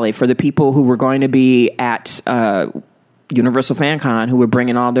artist alley for the people who were going to be at Universal Fan Con, who were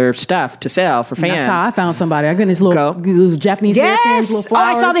bringing all their stuff to sell for fans. That's how I found somebody. I got these little Go. these Japanese hairpins, little Oh,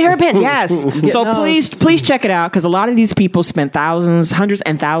 I flowers. saw the hairpin. Yes. So those. please check it out, because a lot of these people spent thousands, hundreds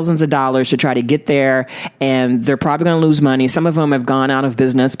and thousands of dollars to try to get there, and they're probably going to lose money. Some of them have gone out of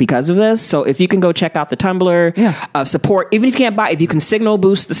business because of this. So if you can go check out the Tumblr, support, even if you can't buy, if you can signal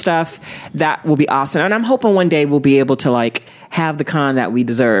boost the stuff, that will be awesome. And I'm hoping one day we'll be able to like have the con that we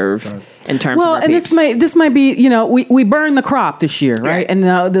deserve in terms of Well, our and peeps. this might be, you know, we burned the crop this year, right? Right. And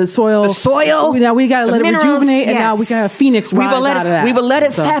the soil, now we got to the let it minerals, rejuvenate, and now yes. we can have Phoenix rise will let out it, of that. We will let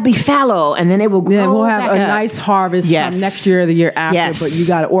it So, be fallow, and then it will grow. then we'll have back a up. nice harvest Yes. come next year, or the year after. Yes. But you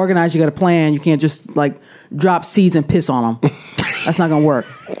got to organize, you got to plan. You can't just like drop seeds and piss on them. That's not gonna work.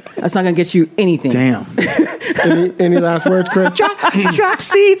 That's not gonna get you anything. Damn. Any last words, Chris? Drop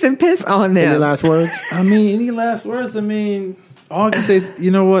seeds and piss on them. Any last words? I mean, any last words? I mean, all I can say is,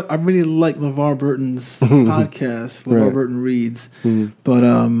 you know what? I really like LeVar Burton's podcast, LeVar Right. Burton Reads, but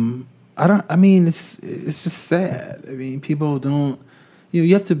I don't. I mean, it's just sad. I mean, people don't. You know,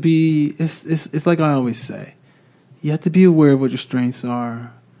 you have to be. It's like I always say, you have to be aware of what your strengths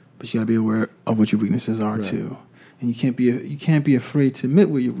are, but you got to be aware of what your weaknesses are too. And you can't be afraid to admit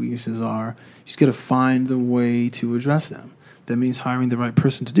what your weaknesses are. You just got to find the way to address them. That means hiring the right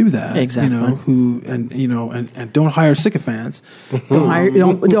person to do that. Exactly. You know, and don't hire sycophants.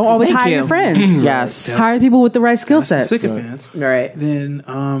 Don't always Thank hire you. your friends. Yes. Hire people with the right skill That's the sets. sycophants. Right. Then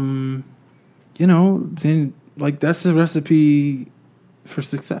you know, then like that's the recipe for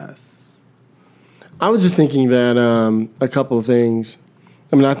success. I was just thinking that a couple of things.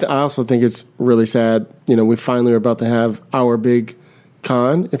 I mean, I also think it's really sad. You know, we finally are about to have our big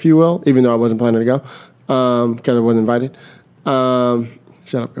con, if you will, even though I wasn't planning to go because I wasn't invited.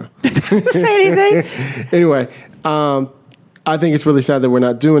 Shut up, girl. Say anything. Anyway, I think it's really sad that we're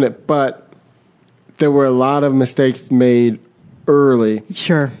not doing it, but there were a lot of mistakes made early.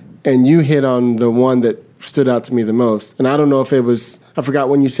 Sure. And you hit on the one that stood out to me the most. And I don't know if it was, I forgot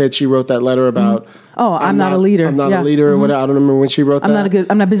when you said she wrote that letter about. Oh, I'm not a leader. I'm not Yeah. a leader or whatever. I don't remember when she wrote that.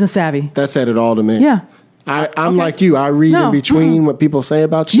 I'm not business savvy. That said it all to me. Yeah. I'm like you. I read in between what people say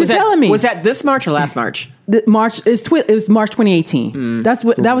about you. You're telling me. Was that this March or last March? It was March 2018.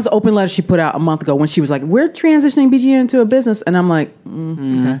 That was the open letter she put out a month ago when she was like, "We're transitioning BGN into a business," and I'm like,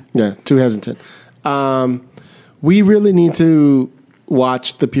 "Okay." Yeah, too hesitant. We really need to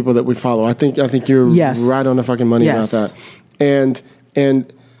watch the people that we follow. I think you're right on the fucking money about that. And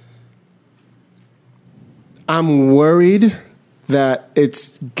I'm worried that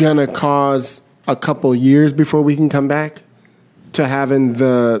it's gonna cause a couple years before we can come back to having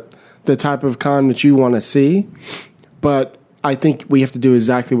the type of con that you want to see. But I think we have to do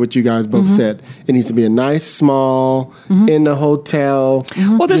exactly what you guys both said. It needs to be a nice, small, in the hotel.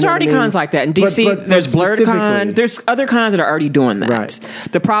 Well, there's already cons like that in DC. But there's Blurred Con. There's other cons that are already doing that. Right.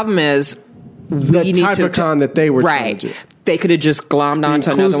 The problem is the type of con that they were trying to do. They could have just glommed onto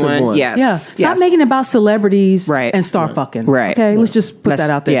another one. Yes. Yeah. Stop making it about celebrities and star fucking. Right. Okay. Let's just put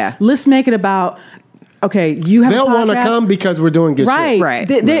that out there. Yeah. Let's make it about. Okay, you have. They'll want to come because we're doing good shit. Right.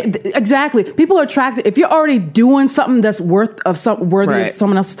 Exactly. People are attracted. If you're already doing something that's worthy of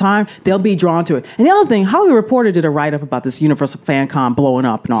someone else's time, they'll be drawn to it. And the other thing, Hollywood Reporter did a write up about this Universal Fan Con blowing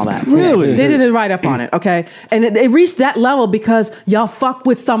up and all that. Really? They did a write up on it. Okay, and they reached that level because y'all fuck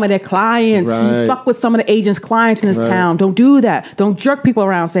with some of their clients. Right. You fuck with some of the agents' clients in this town. Don't do that. Don't jerk people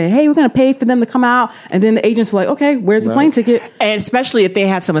around saying, "Hey, we're going to pay for them to come out," and then the agents are like, "Okay, where's the plane ticket?" And especially if they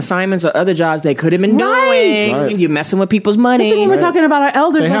had some assignments or other jobs they could have been doing. Right. You're messing with people's money. Especially when we're talking about our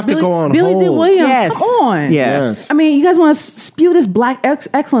elders, They like have to go on Billy D. hold. Williams. Yes. Come on. Yeah. Yes. I mean, you guys want to spew this black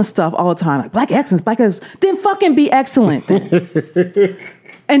excellence stuff all the time. Like, black excellence. Then fucking be excellent then.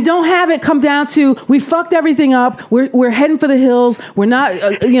 And don't have it come down to, we fucked everything up. We're heading for the hills. We're not,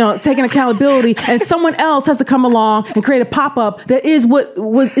 taking accountability. And someone else has to come along and create a pop-up that is what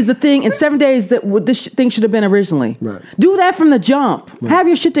is the thing in 7 days that this thing should have been originally. Right. Do that from the jump. Right. Have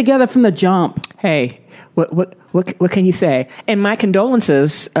your shit together from the jump. Hey. What can you say? And my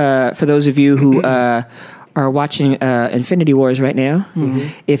condolences for those of you who are watching Infinity Wars right now. Mm-hmm.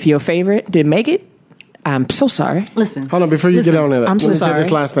 If your favorite didn't make it, I'm so sorry. Listen. Hold on, before you get on that. I'm so sorry. Say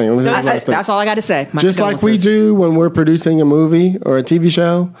this last thing. That's all I got to say. My Just like we do when we're producing a movie or a TV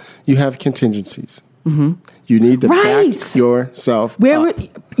show, you have contingencies. Mm-hmm. You need to back yourself up.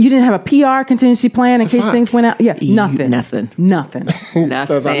 You didn't have a PR contingency plan in case things went out? Yeah, nothing. Nothing. Now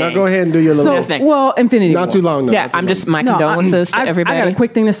go ahead and do your little... Infinity War. Not too long, though. Yeah, I'm just... My condolences to everybody. I got a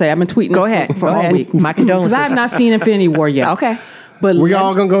quick thing to say. I've been tweeting this for all week. My condolences. Because I have not seen Infinity War yet. Okay. But we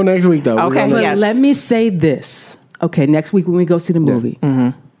all going to go next week, though. Okay, but let me say this. Okay, next week when we go see the movie. Yeah.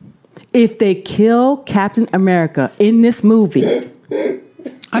 Mm-hmm. If they kill Captain America in this movie...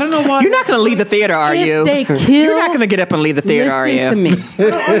 I don't know why. You're not going to leave the theater, are you? You're not going to get up and leave the theater, are you? Listen to me. I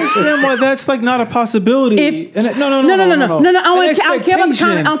don't understand why that's like not a possibility. No. I don't care about the comics.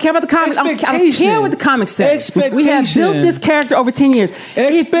 I don't care about the comics. I don't care what the comics say. Expectation. We have built this character over 10 years.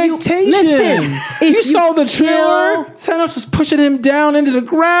 Expectation. You saw the trailer. Thanos was pushing him down into the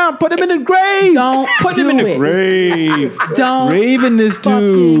ground. Put him in the grave. Don't put him in the grave. Don't raving this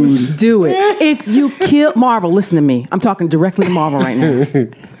dude. Do it. If you kill Marvel, listen to me. I'm talking directly to Marvel right now.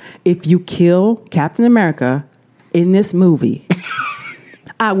 If you kill Captain America in this movie,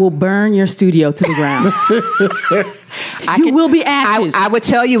 I will burn your studio to the ground. You will be ashes. I would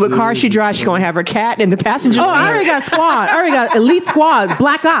tell you what car she drives. She's going to have her cat in the passenger seat. I already got a squad. I already got elite squad,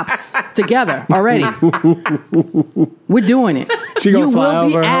 Black Ops together already. We're doing it. You will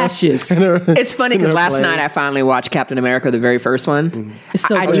be ashes. It's funny because last night I finally watched Captain America, the very first one. It's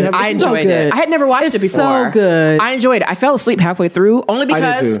so good. I enjoyed it. I had never watched it before. So good. I enjoyed it. I fell asleep halfway through only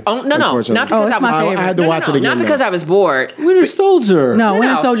because not because I was I had to watch it again. Not because I was bored. Winter Soldier. No,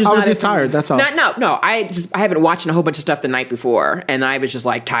 Winter Soldier's I was not just tired. That's all. No. I haven't watched a whole bunch of stuff the night before, and I was just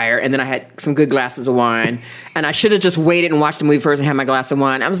like tired. And then I had some good glasses of wine, and I should have just waited and watched the movie first and had my glass of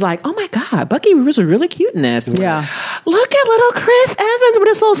wine. I was like, oh my god, Bucky was really cute in this. Yeah. Look at little Chris Evans with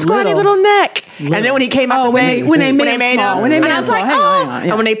his little scrawny little neck. And then when he came out, when they made him, and I was like,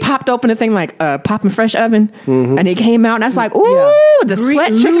 and when they popped open the thing like popping fresh oven, and he came out, and I was like, ooh, the sweat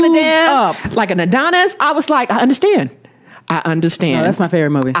trickling down like an Adonis. I was like, I understand. I understand. No, that's my favorite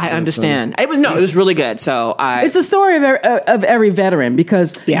movie. I understand. It was really good. So it's the story of every veteran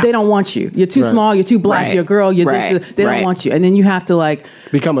because they don't want you. You're too small. You're too black. You're a girl. You're this. They don't want you, and then you have to like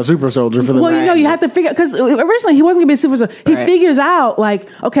become a super soldier for them. Well, you have to figure because originally he wasn't gonna be a super soldier. He figures out like,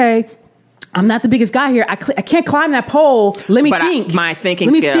 okay, I'm not the biggest guy here. I can't climb that pole. Let me think. My thinking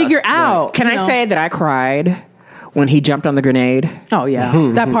Let me skills. figure out. Can I say that I cried when he jumped on the grenade? Oh,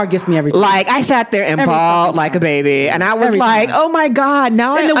 yeah. That part gets me every time. Like, I sat there and bawled like a baby. And I was like, oh, my God,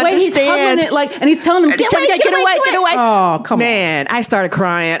 now I understand. And the way he's hugging it, like, and he's telling them, get away. Oh, come on. Man, I started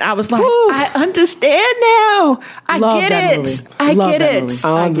crying. I was like, I understand now. I get it. I get it.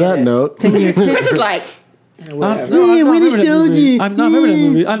 On that note. 10 years. Chris is like, I'm not remember that movie.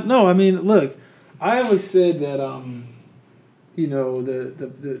 I mean, look, I always said that,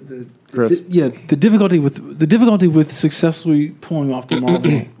 the difficulty with successfully pulling off the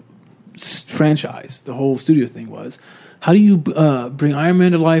Marvel franchise, the whole studio thing was, how do you bring Iron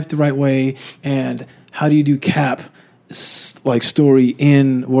Man to life the right way, and how do you do Cap like story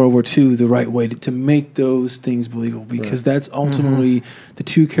in World War II the right way to make those things believable, because that's ultimately the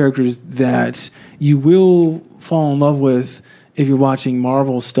two characters that you will fall in love with if you're watching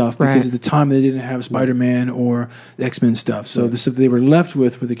Marvel stuff, because at the time they didn't have Spider-Man or the X-Men stuff. So the stuff they were left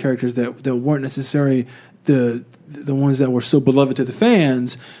with were the characters that weren't necessarily the ones that were so beloved to the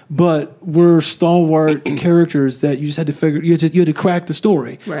fans, but were stalwart characters that you just had to figure, you had to crack the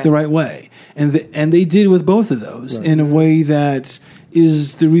story the right way. And they did with both of those in a way that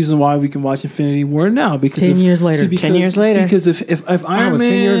is the reason why we can watch Infinity War now. Because 10 years later. Because if Iron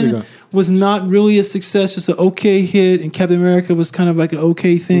Man was not really a success, just an okay hit, and Captain America was kind of like an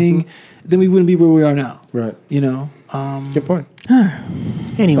okay thing, then we wouldn't be where we are now. Right. You know? Good point.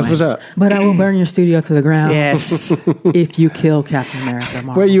 Anyway. What's up? But I will burn your studio to the ground. Yes. If you kill Captain America.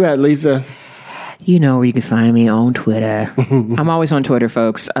 Marvel. Where you at, Lisa? You know where you can find me on Twitter. I'm always on Twitter,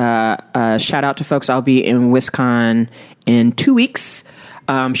 folks. Shout out to folks. I'll be in Wisconsin in 2 weeks.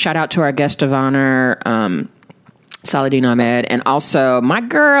 Shout out to our guest of honor, Saladin Ahmed, and also my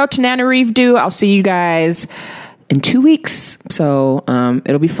girl, Tananarive Due. I'll see you guys in 2 weeks. So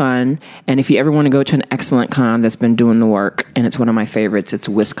it'll be fun. And if you ever want to go to an excellent con that's been doing the work, and it's one of my favorites, it's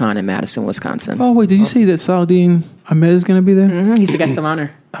WisCon in Madison, Wisconsin. Oh, wait, did you say that Saladin Ahmed is going to be there? Mm-hmm. He's the guest of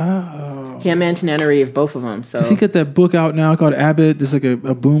honor. Oh. Him and Tananarive, both of them. So. Does he got that book out now called Abbott? There's like a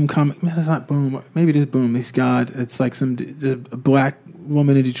Boom comic. Man, it's not Boom. Maybe it is Boom. He's got, it's like a black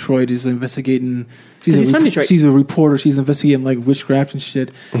woman in Detroit is investigating. He's from Detroit. She's a reporter. She's investigating like witchcraft and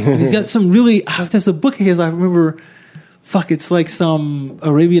shit. And he's got some really. There's a book of his I remember. It's like some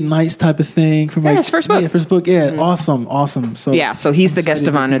Arabian Nights type of thing from like his first book. Yeah, first book. Yeah, awesome. So so he's the guest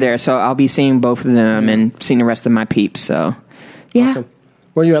of honor there. So I'll be seeing both of them and seeing the rest of my peeps. So awesome.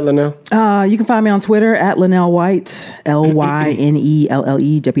 Where you at, Linnell? You can find me on Twitter at Linnell White,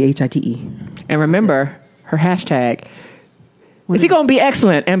 LYNELLEWHITE. And remember her hashtag. If you're gonna be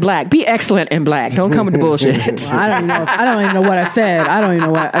excellent and black, be excellent and black. Don't come with the bullshit. Well, I don't even know what I said. I don't even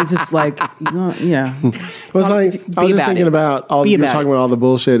know what. I just like, yeah. Well, it's like I was just thinking about all you're talking about all the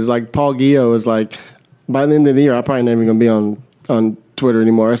bullshit. It's like Paul Gio is like, by the end of the year, I'm probably not even gonna be on Twitter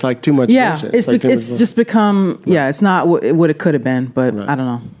anymore. It's like too much bullshit. It's just become it's not what it could have been, but I don't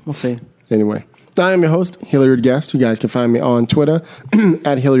know. We'll see. Anyway. I am your host, Hilliard Guest. You guys can find me on Twitter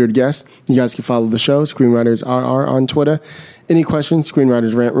at Hilliard Guest. You guys can follow the show, Screenwriters RR, on Twitter. Any questions,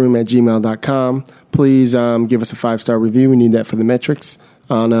 screenwritersrantroom@gmail.com. Please give us a 5-star review. We need that for the metrics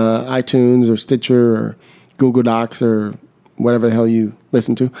on iTunes or Stitcher or Google Docs or whatever the hell you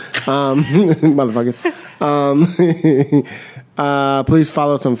listen to. Motherfuckers. Please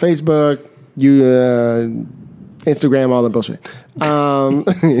follow us on Facebook. Instagram, all the bullshit. I'm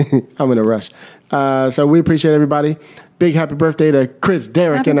in a rush. So we appreciate everybody. Big happy birthday to Chris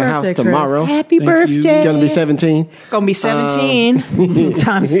Derrick in the house tomorrow. Happy birthday. Gonna be 17. Gonna be 17.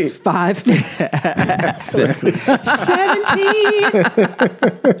 Times 5. 17.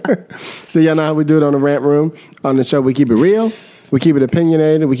 So y'all know how we do it on the Rant Room. On the show, we keep it real. We keep it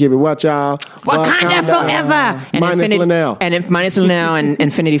opinionated. We keep it what y'all. Wakanda forever. Minus Linnell. And minus Linnell and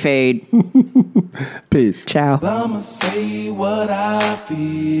Infinity Fade. Peace. Ciao. I'ma say what I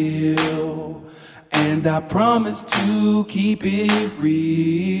feel, and I promise to keep it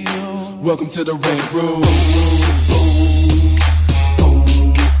real. Welcome to the Rant Room.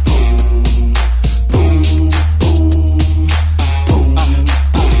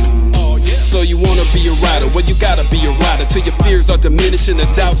 So you wanna be a rider? Well, you gotta be a rider till your fears are diminished. diminishing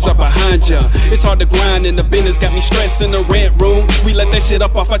the doubts are behind ya. It's hard to grind in the business, got me stressed in the rent room. We let that shit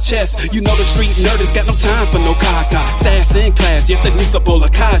up off our chest. You know the street nerd has got no time for no caca. Sass in class, yes, that's Mr.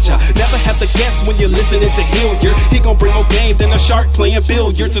 Bolakaja. Never have to guess when you're listening to Hilliard. He gon' bring more game than a shark playing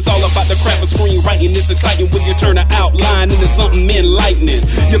billiards. It's all about the craft of screenwriting. It's exciting when you turn an outline into something enlightening.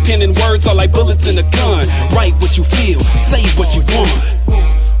 Your pen and words are like bullets in a gun. Write what you feel, say what you want.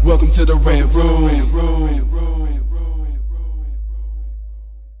 Welcome to the Red Room.